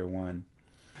either one.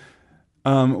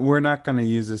 We're not going to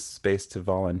use this space to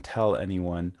volunteer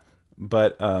anyone,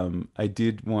 but I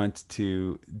did want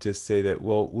to just say that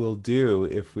we'll do,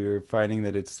 if we're finding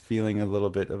that it's feeling a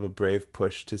little bit of a brave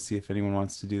push to see if anyone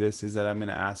wants to do this, is that I'm going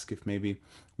to ask if maybe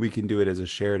we can do it as a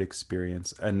shared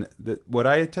experience. And what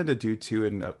I tend to do too,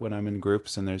 and when I'm in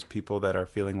groups and there's people that are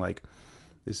feeling like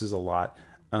this is a lot,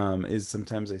 is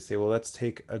sometimes I say, well, let's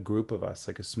take a group of us,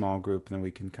 like a small group, and then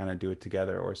we can kind of do it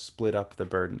together or split up the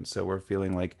burden. So we're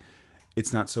feeling like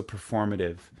it's not so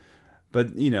performative.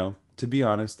 But, to be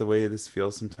honest, the way this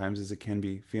feels sometimes is it can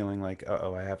be feeling like,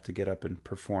 oh, I have to get up and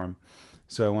perform.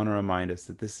 So I want to remind us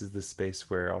that this is the space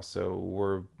where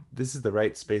also this is the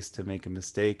right space to make a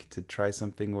mistake, to try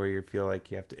something where you feel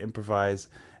like you have to improvise,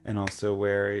 and also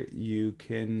where you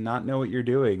can not know what you're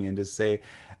doing and just say,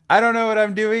 I don't know what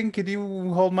I'm doing. Could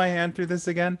you hold my hand through this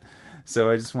again? So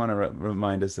I just want to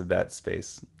remind us of that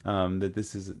space, that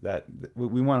this is that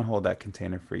we want to hold that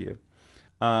container for you.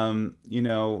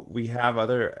 We have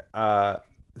other,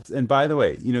 and by the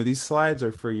way, these slides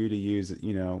are for you to use,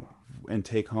 and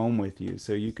take home with you,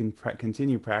 so you can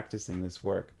continue practicing this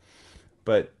work.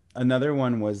 But another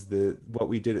one was the what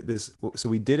we did at this. So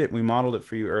we did it. We modeled it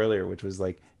for you earlier, which was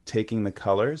like taking the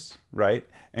colors, right,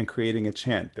 and creating a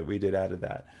chant that we did out of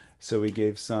that. So we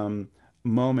gave some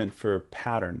moment for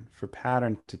pattern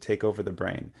to take over the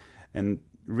brain, and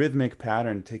rhythmic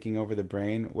pattern taking over the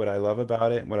brain. What I love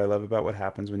about it, what I love about what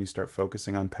happens when you start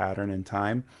focusing on pattern and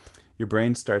time, your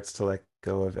brain starts to let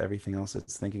go of everything else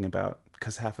it's thinking about,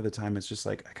 because half of the time it's just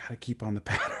like, I gotta keep on the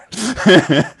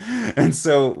pattern. And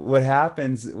so what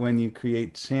happens when you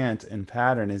create chant and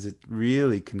pattern is it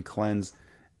really can cleanse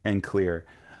and clear.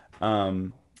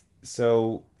 um,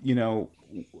 so, we were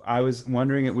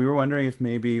wondering if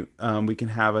maybe we can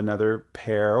have another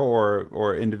pair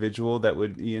or individual that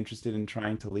would be interested in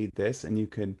trying to lead this, and you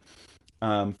could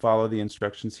follow the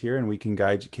instructions here, and we can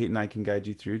guide you. Kate and I can guide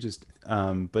you through.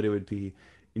 But it would be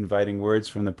inviting words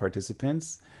from the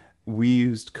participants. We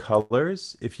used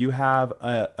colors. If you have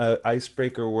a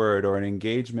icebreaker word or an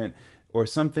engagement or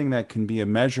something that can be a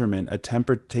measurement,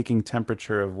 taking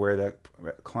temperature of where that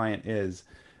client is,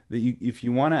 if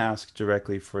you want to ask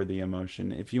directly for the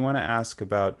emotion, if you want to ask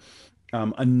about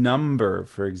a number,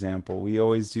 for example, we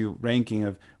always do ranking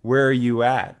of where are you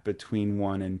at between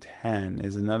 1 and 10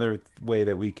 is another way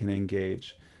that we can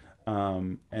engage,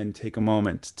 and take a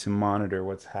moment to monitor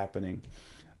what's happening.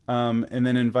 And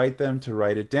then invite them to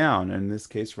write it down. In this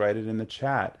case, write it in the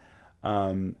chat.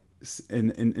 And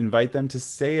invite them to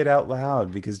say it out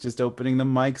loud, because just opening the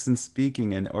mics and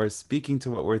speaking, or speaking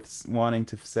to what we're wanting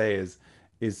to say is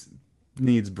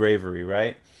needs bravery,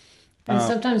 right? And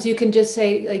sometimes you can just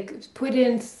say, like, put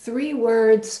in 3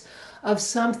 words of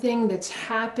something that's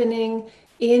happening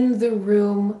in the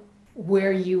room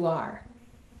where you are.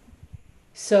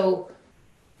 So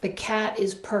the cat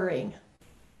is purring.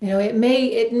 It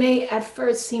may at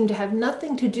first seem to have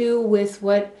nothing to do with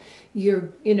what your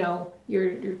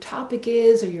topic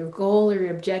is, or your goal or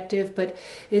your objective, but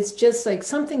it's just like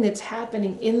something that's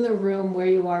happening in the room where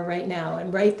you are right now,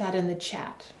 and write that in the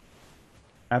chat.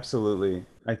 Absolutely.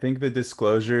 I think the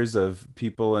disclosures of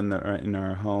people in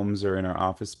our homes or in our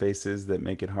office spaces that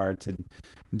make it hard to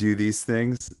do these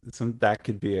things, that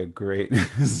could be a great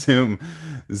Zoom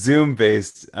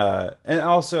based and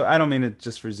also I don't mean it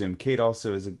just for Zoom. Kate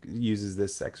also uses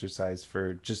this exercise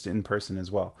for just in person as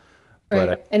well. But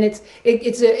Right, and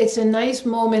it's a nice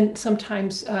moment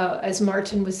sometimes, as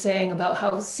Martin was saying about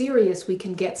how serious we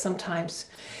can get sometimes,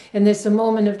 and there's a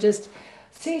moment of just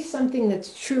say something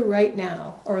that's true right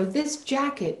now, or this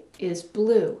jacket is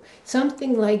blue,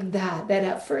 something like that, that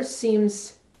at first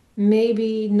seems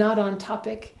maybe not on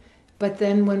topic, but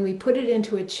then when we put it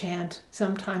into a chant,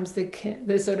 sometimes the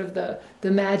sort of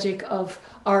the magic of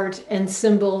art and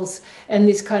symbols and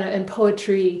these kind of and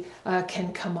poetry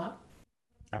can come up.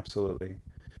 absolutely.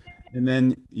 And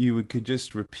then could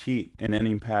just repeat in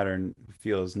any pattern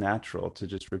feels natural to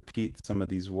just repeat some of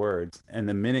these words. And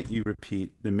the minute you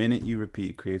repeat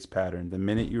creates pattern. The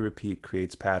minute you repeat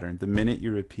creates pattern. The minute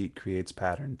you repeat creates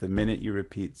pattern. The minute you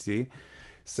repeat, see?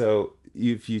 So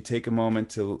if you take a moment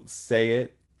to say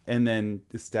it and then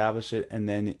establish it, and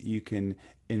then you can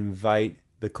invite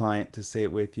the client to say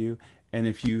it with you. And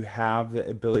if you have the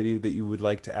ability that you would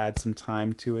like to add some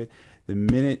time to it,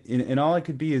 and all it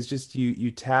could be is just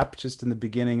you tap just in the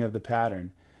beginning of the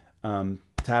pattern.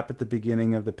 Tap at the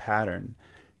beginning of the pattern.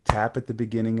 Tap at the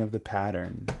beginning of the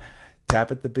pattern. Tap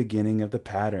at the beginning of the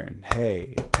pattern.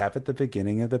 Hey, tap at the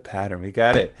beginning of the pattern. We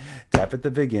got it. Tap at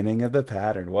the beginning of the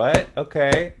pattern. What?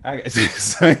 Okay.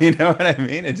 So you know what I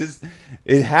mean?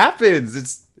 It happens.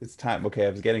 It's time. Okay, I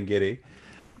was getting giddy.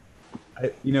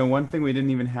 One thing we didn't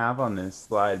even have on this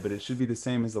slide, but it should be the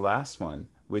same as the last one,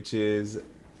 which is,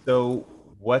 so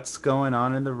what's going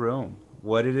on in the room?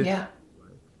 What did it? Yeah.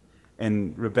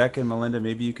 And Rebecca and Melinda,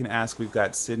 maybe you can ask. We've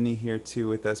got Sydney here too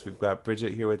with us. We've got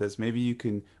Bridget here with us. Maybe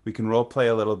we can role play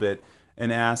a little bit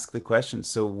and ask the question.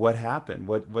 So what happened?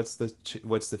 What's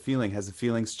the feeling? Has the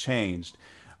feelings changed?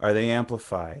 Are they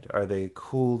amplified? Are they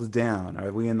cooled down?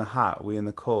 Are we in the hot? Are we in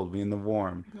the cold? Are we in the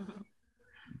warm?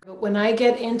 But when I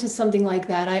get into something like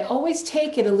that, I always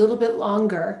take it a little bit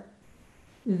longer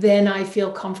than I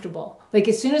feel comfortable. Like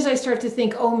as soon as I start to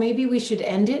think, oh, maybe we should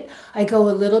end it, I go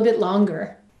a little bit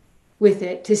longer with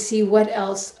it to see what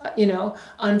else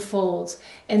unfolds.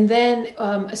 And then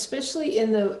especially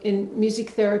in music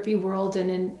therapy world,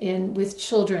 and in with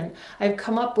children, I've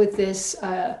come up with this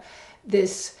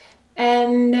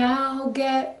and now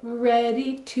get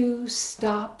ready to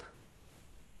stop.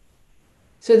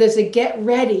 So there's a get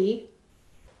ready,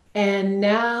 and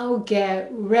now get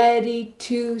ready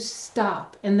to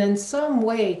stop, and then some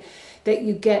way that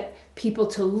you get people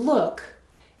to look,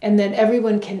 and then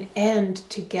everyone can end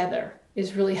together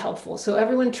is really helpful. So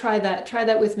everyone try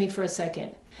that with me for a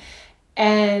second.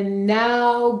 And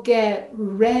now get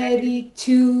ready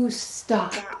to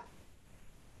stop.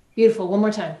 Beautiful. One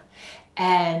more time.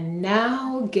 And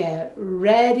now get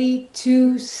ready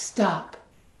to stop.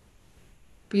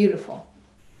 Beautiful.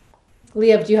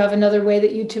 Leah, do you have another way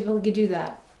that you typically do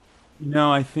that?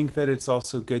 No, I think that it's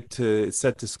also good to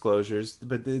set disclosures,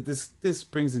 but this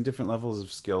brings in different levels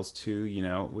of skills too,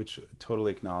 which I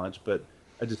totally acknowledge. But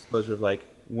a disclosure of like,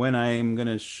 when I'm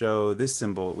gonna show this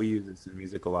symbol, we use this in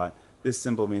music a lot. This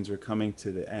symbol means we're coming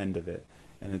to the end of it,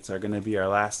 and it's gonna be our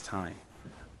last time.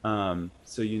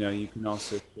 So you can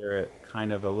also share it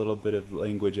kind of a little bit of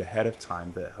language ahead of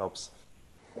time that helps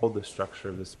hold the structure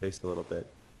of the space a little bit.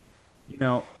 You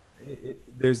know,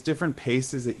 there's different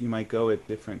paces that you might go with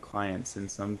different clients,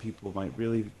 and some people might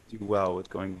really do well with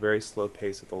going very slow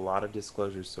pace with a lot of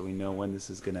disclosures, so we know when this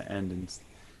is going to end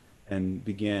and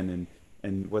begin,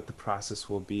 and what the process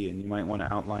will be, and you might want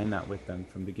to outline that with them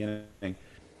from beginning.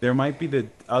 There might be the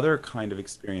other kind of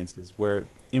experiences where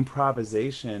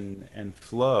improvisation and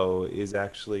flow is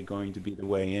actually going to be the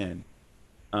way in.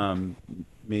 um,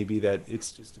 Maybe that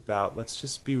it's just about, let's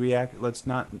just be react, let's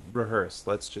not rehearse,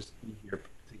 let's just be here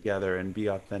together and be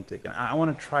authentic, and I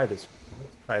want to try this,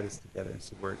 let's try this together and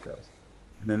see where it goes,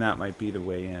 and then that might be the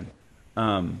way in.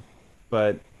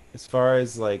 But as far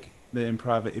as like the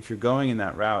improv, if you're going in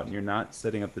that route and you're not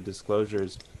setting up the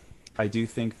disclosures, I do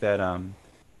think that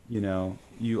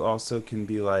you also can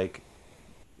be like,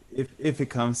 if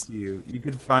it comes to you, you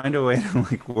could find a way to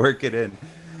like work it in,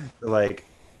 like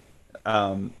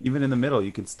even in the middle,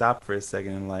 you can stop for a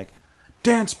second and like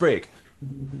dance break,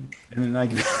 and then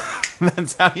like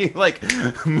that's how you like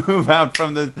move out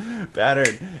from the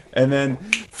pattern, and then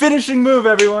finishing move.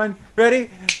 Everyone,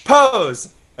 ready?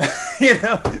 Pose. you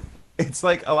know, it's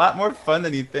like a lot more fun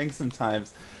than you think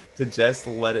sometimes to just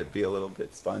let it be a little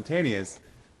bit spontaneous.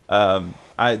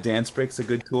 Dance break's a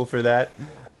good tool for that.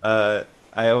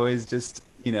 I always just,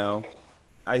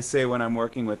 I say when I'm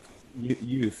working with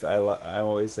youth, I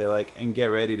always say like, and get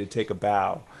ready to take a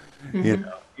bow.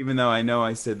 Even though I know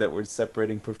I said that we're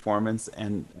separating performance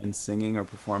and singing or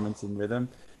performance and rhythm,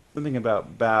 something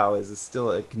about bow is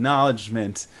still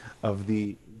acknowledgement of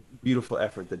the beautiful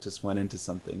effort that just went into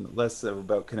something, less so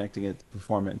about connecting it to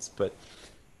performance, but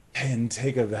and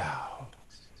take a bow.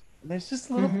 And there's just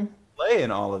a little play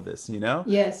in all of this.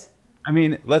 Yes. I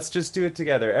mean, let's just do it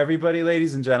together. Everybody,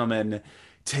 ladies and gentlemen,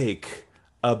 take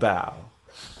a bow.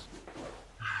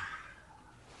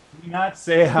 Do not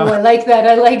say Oh, how I like that.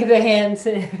 I like the hands.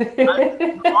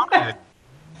 I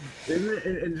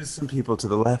and just some people to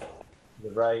the left, to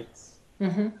the right,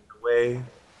 the way,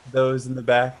 those in the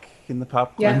back in the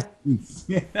popcorn Yeah. seats.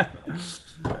 Yeah.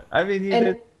 I mean,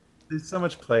 And there's so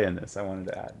much play in this. I wanted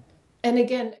to add. and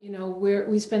again,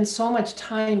 we spend so much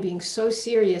time being so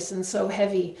serious and so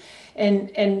heavy, and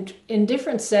in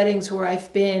different settings where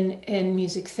I've been in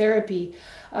music therapy,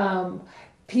 um,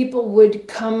 people would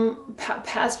come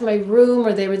past my room,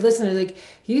 or they would listen to like,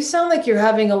 "You sound like you're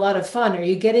having a lot of fun. Are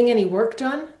you getting any work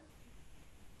done?"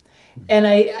 And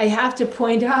I have to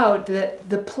point out that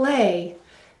the play,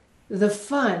 the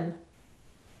fun,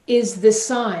 is the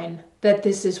sign that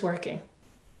this is working.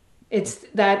 It's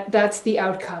that's the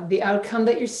outcome. The outcome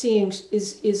that you're seeing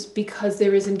is because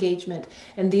there is engagement,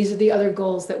 and these are the other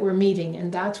goals that we're meeting, and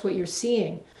that's what you're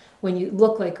seeing when you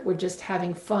look like we're just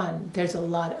having fun. There's a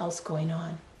lot else going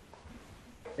on.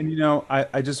 And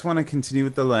I just want to continue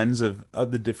with the lens of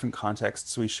the different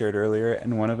contexts we shared earlier.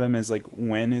 And one of them is like,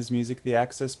 when is music the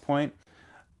access point?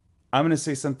 I'm going to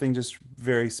say something just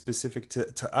very specific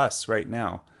to us right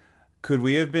now. Could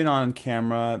we have been on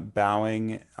camera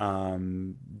bowing,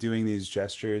 doing these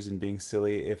gestures and being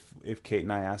silly if Kate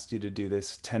and I asked you to do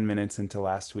this 10 minutes into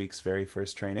last week's very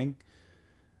first training?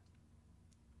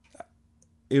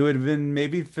 It would have been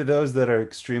maybe for those that are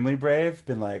extremely brave,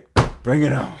 been like, bring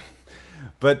it on.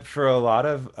 But for a lot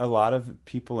of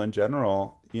people in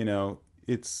general,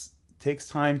 it's takes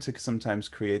time to sometimes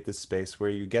create this space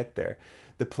where you get there.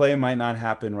 The play might not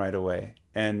happen right away.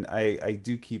 And I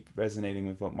do keep resonating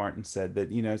with what Martin said,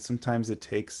 that sometimes it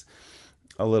takes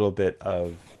a little bit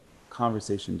of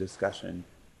conversation, discussion,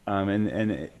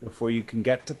 before you can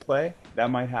get to play, that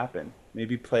might happen.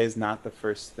 Maybe play is not the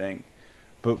first thing,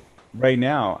 but right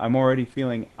now I'm already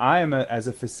feeling, as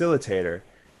a facilitator,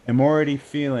 I'm already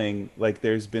feeling like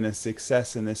there's been a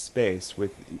success in this space.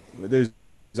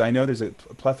 I know there's a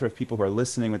plethora of people who are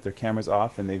listening with their cameras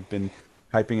off, and they've been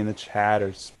typing in the chat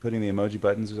or putting the emoji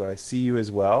buttons. So I see you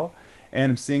as well,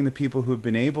 and I'm seeing the people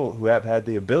who have had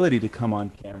the ability to come on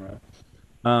camera.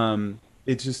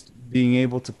 It's just being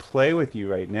able to play with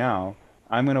you right now.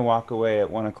 I'm gonna walk away at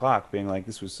 1 o'clock being like,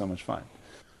 this was so much fun.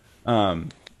 Um,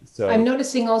 I'm so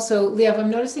noticing also, Liev, I'm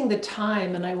noticing the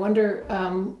time, and I wonder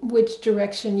which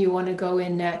direction you want to go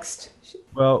in next.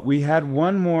 well, we had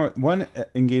one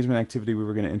engagement activity we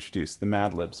were going to introduce, the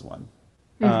Mad Libs one.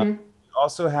 We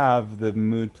also have the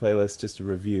mood playlist, just a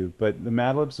review, but the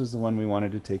Mad Libs was the one we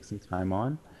wanted to take some time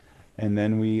on, and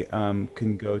then we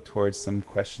can go towards some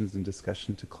questions and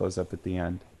discussion to close up at the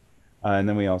end. And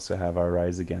then we also have our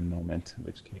Rise Again moment,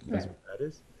 which Kate knows Right. what that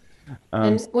is. Um,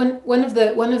 And one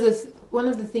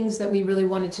of the things that we really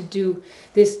wanted to do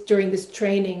this during this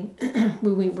training,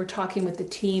 when we were talking with the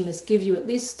team, is give you at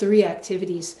least three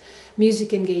activities,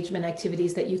 music engagement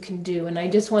activities that you can do. And I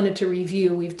just wanted to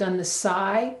review. We've done the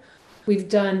sigh, we've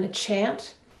done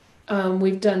chant,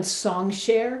 we've done song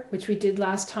share, which we did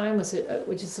last time,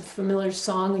 which is a familiar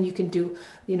song, and you can do,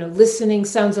 listening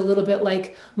sounds a little bit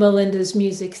like Melinda's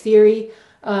music theory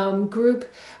group.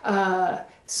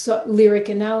 So lyric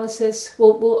analysis.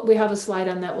 We have a slide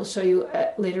on that. We'll show you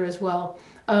later as well.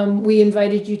 We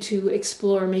invited you to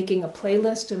explore making a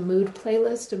playlist, a mood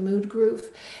playlist, a mood groove,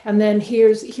 and then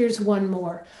here's one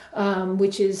more,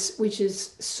 which is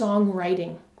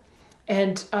songwriting.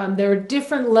 And there are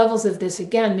different levels of this.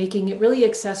 Again, making it really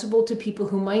accessible to people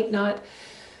who might not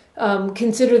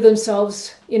consider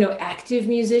themselves, active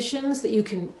musicians. That you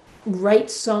can write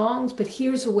songs, but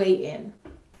here's a way in,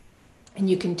 and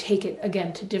you can take it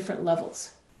again to different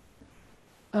levels.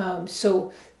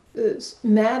 So,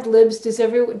 Mad Libs. Does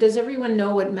everyone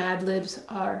know what Mad Libs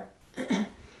are?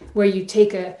 Where you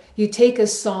take a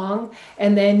song,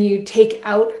 and then you take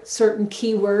out certain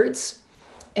keywords,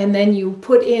 and then you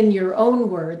put in your own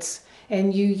words,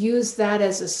 and you use that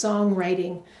as a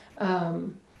songwriting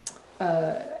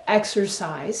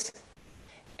exercise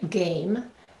game,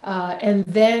 and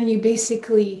then you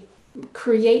basically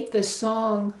create the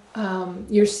song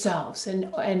yourselves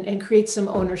and create some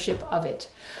ownership of it.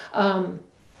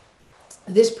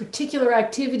 This particular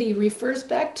activity refers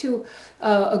back to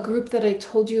a group that I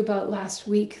told you about last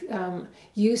week,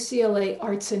 UCLA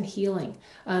Arts and Healing.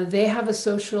 They have a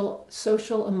social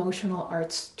emotional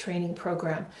arts training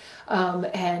program,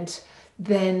 and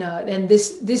then and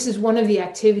this is one of the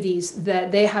activities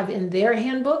that they have in their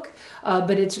handbook,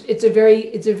 but it's a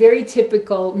very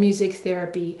typical music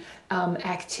therapy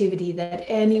activity that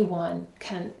anyone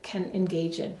can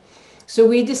engage in. So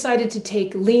we decided to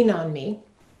take Lean on Me.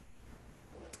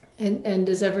 And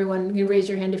does everyone, you raise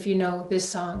your hand if you know this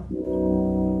song?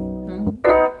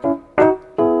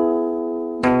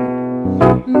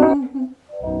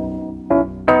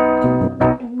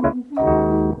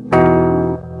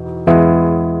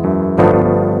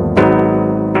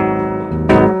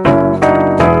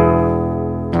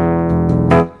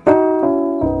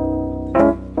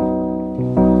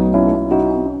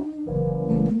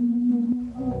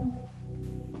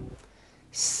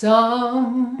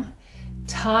 Sometimes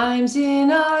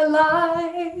in our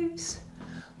lives,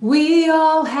 we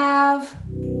all have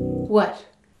what?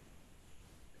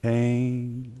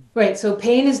 Pain. Right, so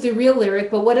pain is the real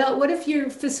lyric, but what if you're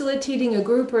facilitating a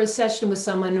group or a session with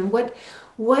someone, and what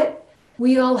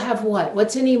we all have what?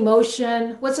 What's an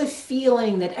emotion? What's a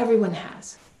feeling that everyone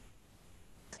has?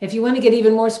 If you want to get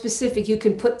even more specific, you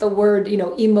can put the word,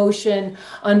 emotion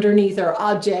underneath, or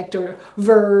object, or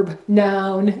verb,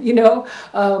 noun,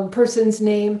 person's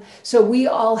name. So we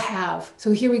all have.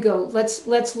 So here we go.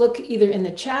 Let's look either in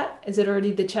the chat.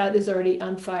 The chat is already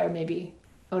on fire, maybe.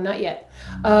 Oh, not yet.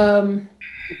 So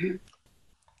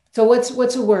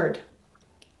what's a word?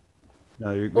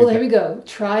 No, Well, here we go.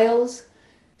 Trials,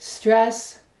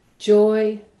 stress,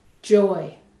 joy.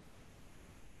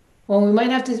 Well, we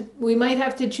might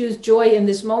have to choose joy in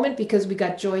this moment because we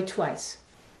got joy twice.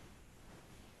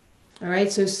 All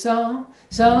right, so sometimes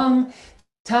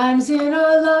in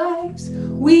our lives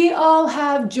we all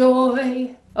have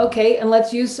joy. Okay, and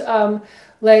let's use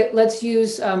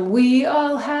we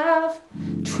all have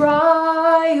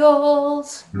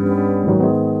trials,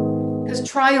 because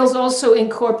trials also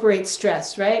incorporate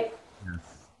stress, right? Yes,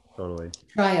 totally.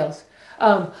 Trials,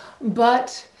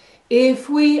 but if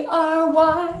we are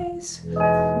wise,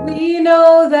 we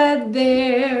know that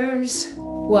there's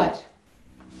what?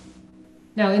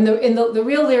 Now, in the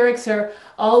real lyrics are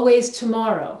always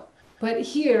tomorrow, but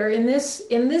here in this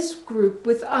group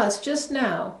with us just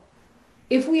now,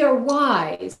 if we are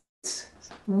wise,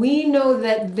 we know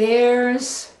that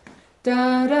there's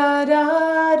da da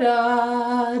da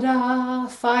da da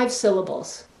 5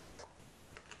 syllables.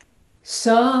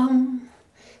 Sometimes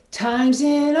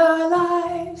in our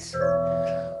lives,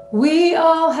 we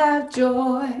all have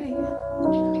joy,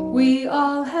 we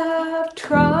all have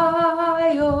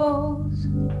trials,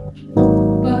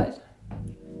 but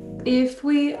if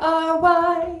we are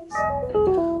wise,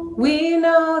 we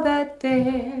know that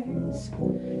there's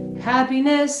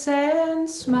happiness and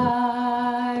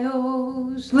smiles.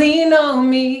 Lean on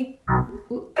me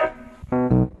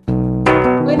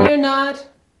when you're not,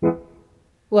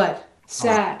 what?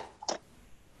 Sad.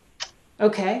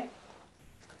 Okay.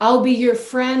 I'll be your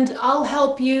friend. I'll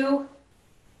help you.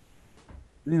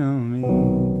 Me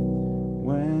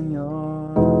when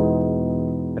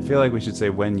you're. I feel like we should say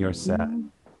when you're sad.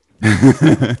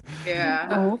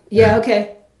 Yeah. Yeah,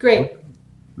 okay. Great.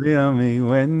 Me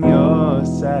when you're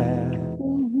sad.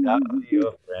 I'll be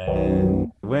your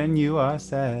friend when you are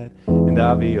sad. And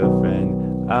I'll be your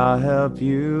friend. I'll help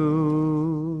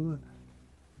you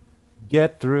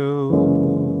get through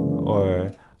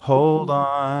or hold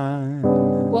on.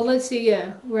 Well, let's see.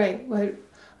 Yeah, right.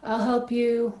 I'll help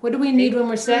you. What do we need when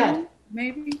we're sad?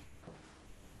 Maybe.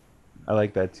 I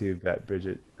like that too,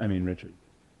 Richard.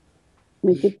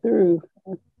 Make it through.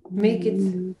 Make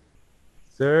it.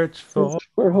 Search for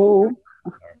hope.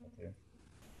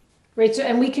 Right. So,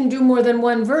 and we can do more than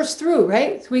one verse through,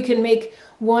 right? We can make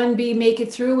one be make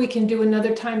it through. We can do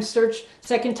another time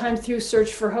second time through,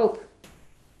 search for hope.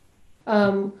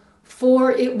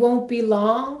 For it won't be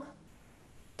long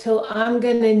till I'm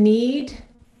gonna need.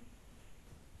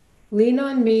 Lean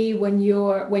on me when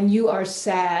you are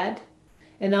sad,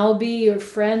 and I'll be your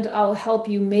friend. I'll help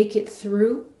you make it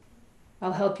through.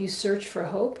 I'll help you search for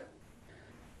hope.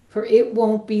 For it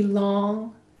won't be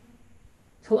long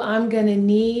till I'm gonna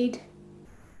need.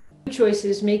 Two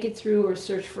choices: make it through or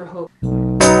search for hope.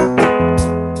 You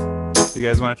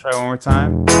guys want to try one more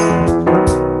time?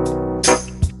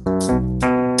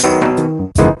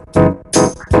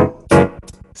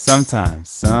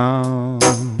 Sometimes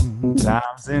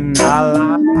in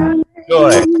our lives,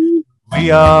 joy,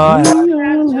 we all have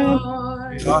We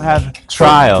joy. all have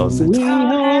trials, We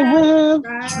All all have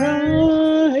have tried.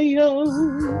 trials.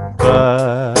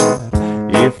 but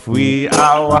if we We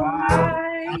are wise,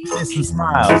 happiness and wise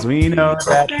smiles, we know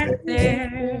that that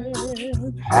there's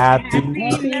happiness happiness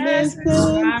Happiness and and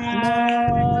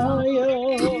smile.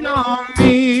 on smile.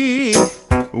 me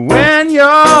when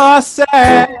you're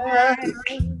sad.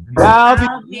 I'll be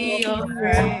I'll be your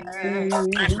friend.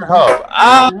 search for hope. I'll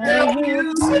I'll help help you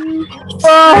you. search for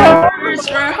Search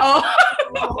for hope.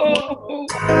 hope,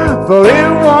 for it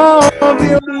won't be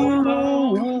Be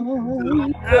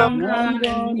long. I'm I'm gonna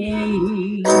gonna need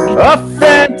need a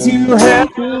friend a to help.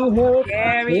 friend to help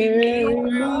carry me carry me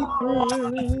through. through.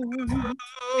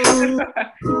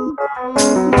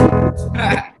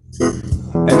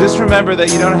 And just remember that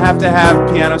you don't have to have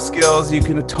piano skills. You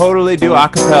can totally do a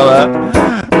cappella.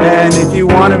 And if you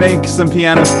want to make some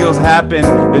piano skills happen,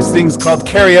 there's things called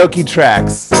karaoke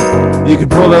tracks. You can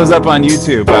pull those up on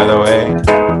YouTube, by the way.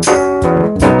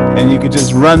 And you could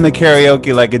just run the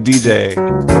karaoke like a DJ.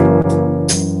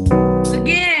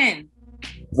 Again.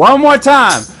 One more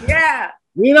time. Yeah.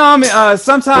 You know me.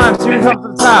 Sometimes you come to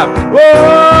the top.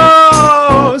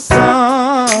 Whoa,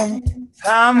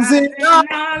 sometimes in In our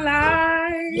our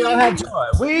we all have lives, joy.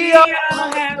 We all we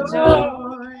all have have joy.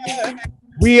 joy.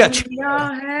 We are We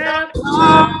all have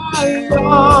trials,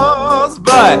 trials.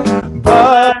 but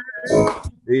But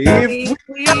if if we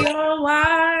we are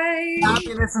wise,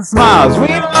 happiness and smiles, we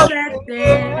know know that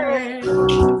there's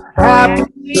happiness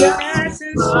happiness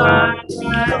and smiles.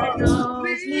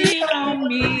 lean Lean on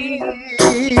me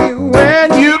when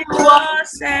you when you're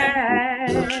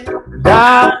sad. down.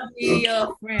 I'll be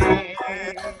your friend.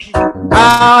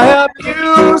 I'll help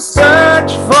you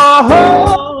search for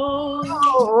hope.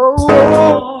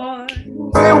 Oh,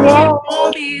 It it won't.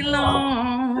 won't be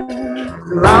long.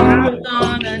 I'm I'm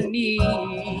gonna need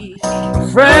a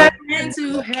friend. friend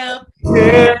to help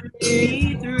Yeah. carry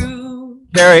me through.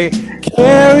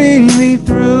 Carry me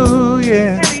through,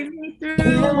 yeah. Carry me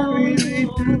Carry me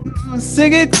through. through.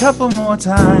 Sing it a couple more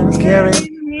times. Carry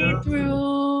me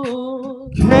through.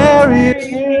 Carry Carry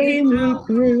Carry me me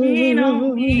through. Lean on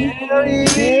through. me. Carry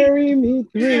me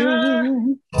When you're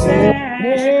through. sad,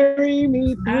 Carry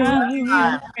me I'll be through.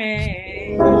 your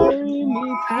friend. Carry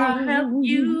me I'll help through.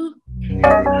 you.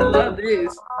 I love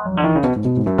this.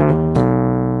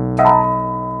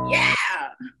 Yeah.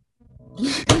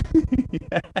 Yes.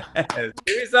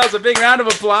 Give yourselves a big round of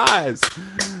applause.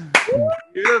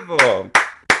 Beautiful.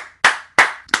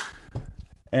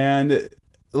 And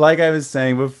like I was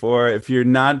saying before, if you're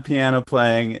not piano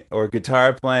playing or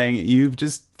guitar playing, you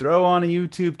just throw on a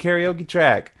YouTube karaoke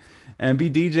track and be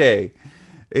DJ.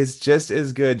 It's just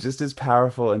as good, just as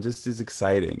powerful, and just as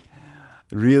exciting.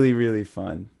 Really, really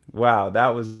fun. Wow,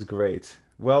 that was great.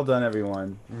 Well done,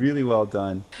 everyone. Really well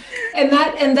done. And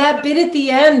that bit at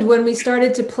the end when we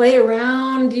started to play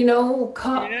around,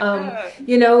 Yeah.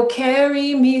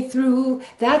 carry me through.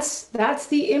 That's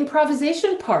the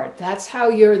improvisation part. That's how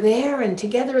you're there and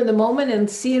together in the moment and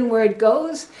seeing where it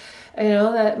goes.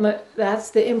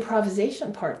 That's the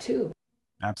improvisation part too.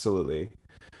 Absolutely.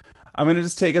 I'm going to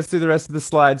just take us through the rest of the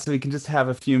slides so we can just have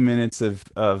a few minutes of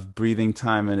breathing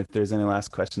time and if there's any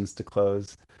last questions to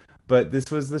close. But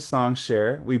this was the song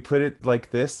share. We put it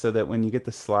like this so that when you get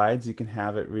the slides, you can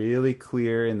have it really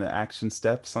clear in the action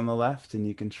steps on the left and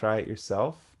you can try it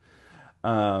yourself.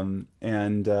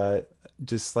 And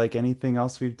just like anything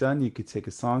else we've done, you could take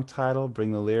a song title,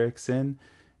 bring the lyrics in,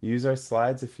 use our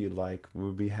slides if you'd like.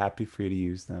 We'll be happy for you to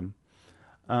use them.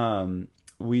 Um,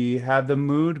 we have the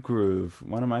mood groove,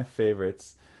 one of my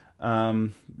favorites.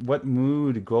 What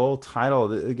mood, goal,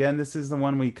 title? Again, this is the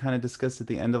one we kind of discussed at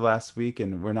the end of last week,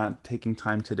 and we're not taking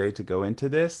time today to go into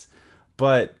this.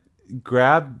 But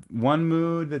grab one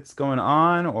mood that's going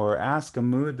on, or ask a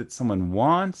mood that someone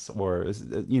wants, or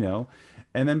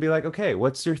and then be like, okay,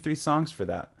 what's your three songs for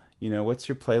that? What's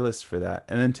your playlist for that?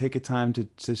 And then take a time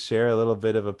to share a little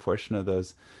bit of a portion of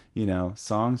those,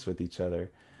 songs with each other,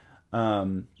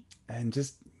 and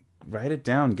just write it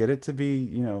down. Get it to be,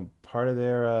 part of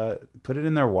their, put it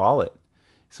in their wallet.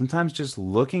 Sometimes just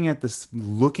looking at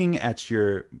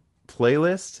your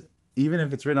playlist, even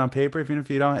if it's written on paper, even if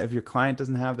if your client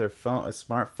doesn't have their phone, a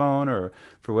smartphone, or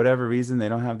for whatever reason they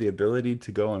don't have the ability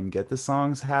to go and get the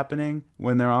songs happening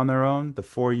when they're on their own, the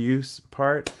for use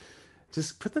part,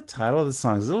 just put the title of the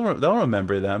songs. They'll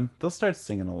remember them. They'll start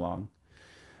singing along.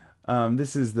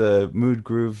 This is the mood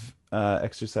groove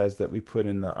exercise that we put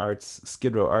in the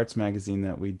Skid Row Arts magazine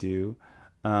that we do.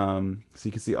 So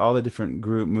you can see all the different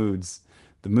group moods: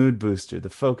 the mood booster, the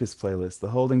focus playlist, the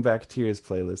holding back tears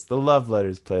playlist, the love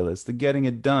letters playlist, the getting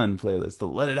it done playlist, the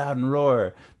let it out and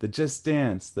roar, the just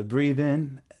dance, the breathe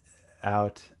in,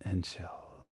 out, and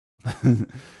chill.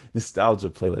 Nostalgia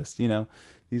playlist, you know,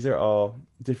 these are all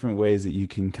different ways that you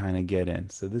can kind of get in.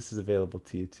 So this is available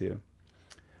to you too.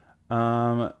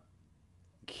 Um,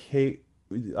 Kate,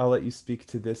 I'll let you speak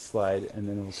to this slide and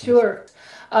then we'll finish. Sure.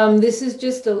 This is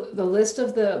just the list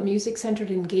of the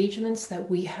music-centered engagements that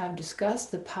we have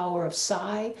discussed, the power of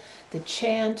Psy, the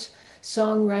chant,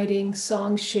 songwriting,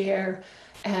 song share,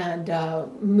 and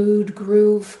mood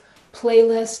groove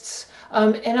playlists.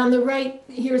 And on the right,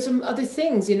 here's some other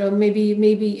things, you know,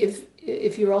 maybe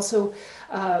if you're also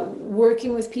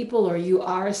working with people, or you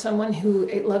are someone who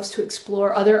loves to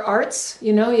explore other arts,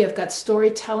 you know, you've got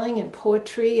storytelling and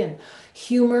poetry and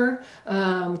humor,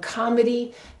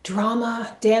 comedy,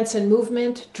 drama, dance and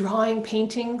movement, drawing,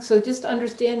 painting. So just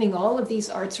understanding all of these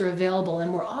arts are available,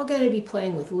 and we're all going to be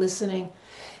playing with listening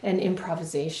and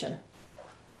improvisation,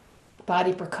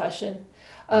 body percussion.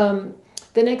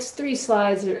 The next three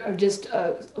slides are just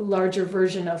a larger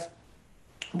version of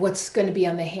what's going to be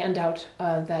on the handout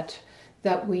that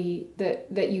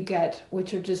you get,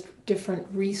 which are just different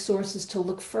resources to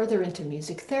look further into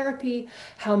music therapy,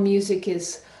 how music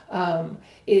is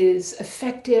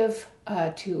effective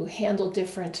to handle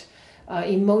different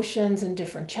emotions and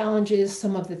different challenges.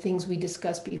 Some of the things we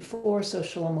discussed before,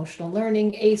 social emotional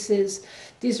learning, ACEs.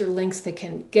 These are links that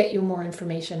can get you more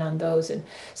information on those. And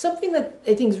something that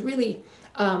I think is really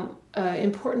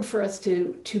important for us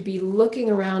to be looking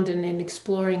around and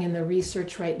exploring in the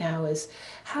research right now is,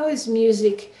 how is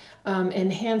music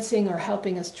enhancing or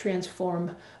helping us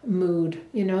transform mood?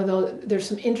 You know, there's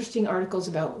some interesting articles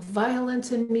about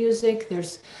violence in music.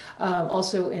 There's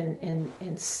also in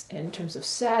terms of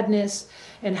sadness,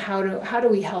 and how do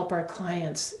we help our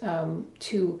clients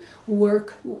to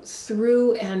work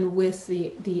through and with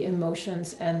the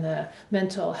emotions and the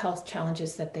mental health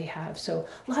challenges that they have. So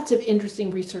lots of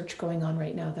interesting research going on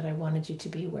right now that I wanted you to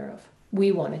be aware of.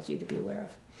 We wanted you to be aware of.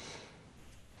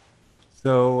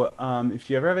 So,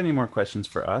 if you ever have any more questions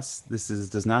for us,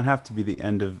 does not have to be the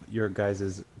end of your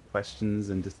guys' questions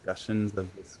and discussions of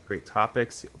this great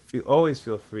topics. Always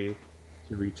feel free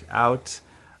to reach out.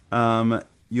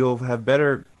 You'll have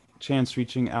better chance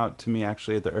reaching out to me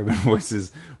actually at the Urban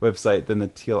Voices website than the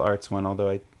Teal Arts one,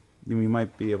 although you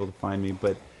might be able to find me.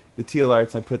 But the Teal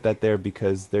Arts, I put that there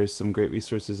because there's some great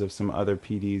resources of some other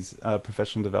PDs,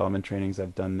 professional development trainings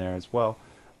I've done there as well.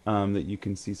 That you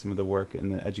can see some of the work in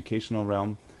the educational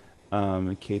realm.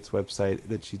 Kate's website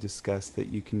that she discussed, that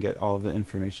you can get all of the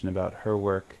information about her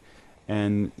work.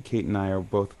 And Kate and I are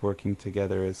both working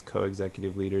together as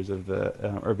co-executive leaders of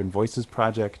the Urban Voices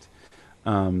Project.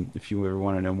 If you ever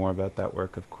want to know more about that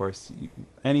work, of course,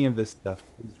 any of this stuff,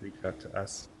 please reach out to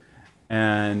us.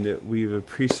 And we've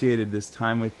appreciated this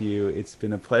time with you. It's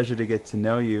been a pleasure to get to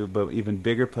know you, but even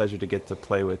bigger pleasure to get to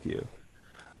play with you.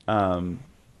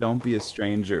 Don't be a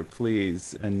stranger,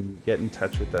 please, and get in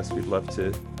touch with us. We'd love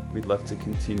to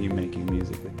continue making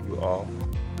music with you all,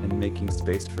 and making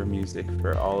space for music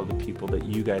for all of the people that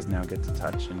you guys now get to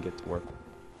touch and get to work with.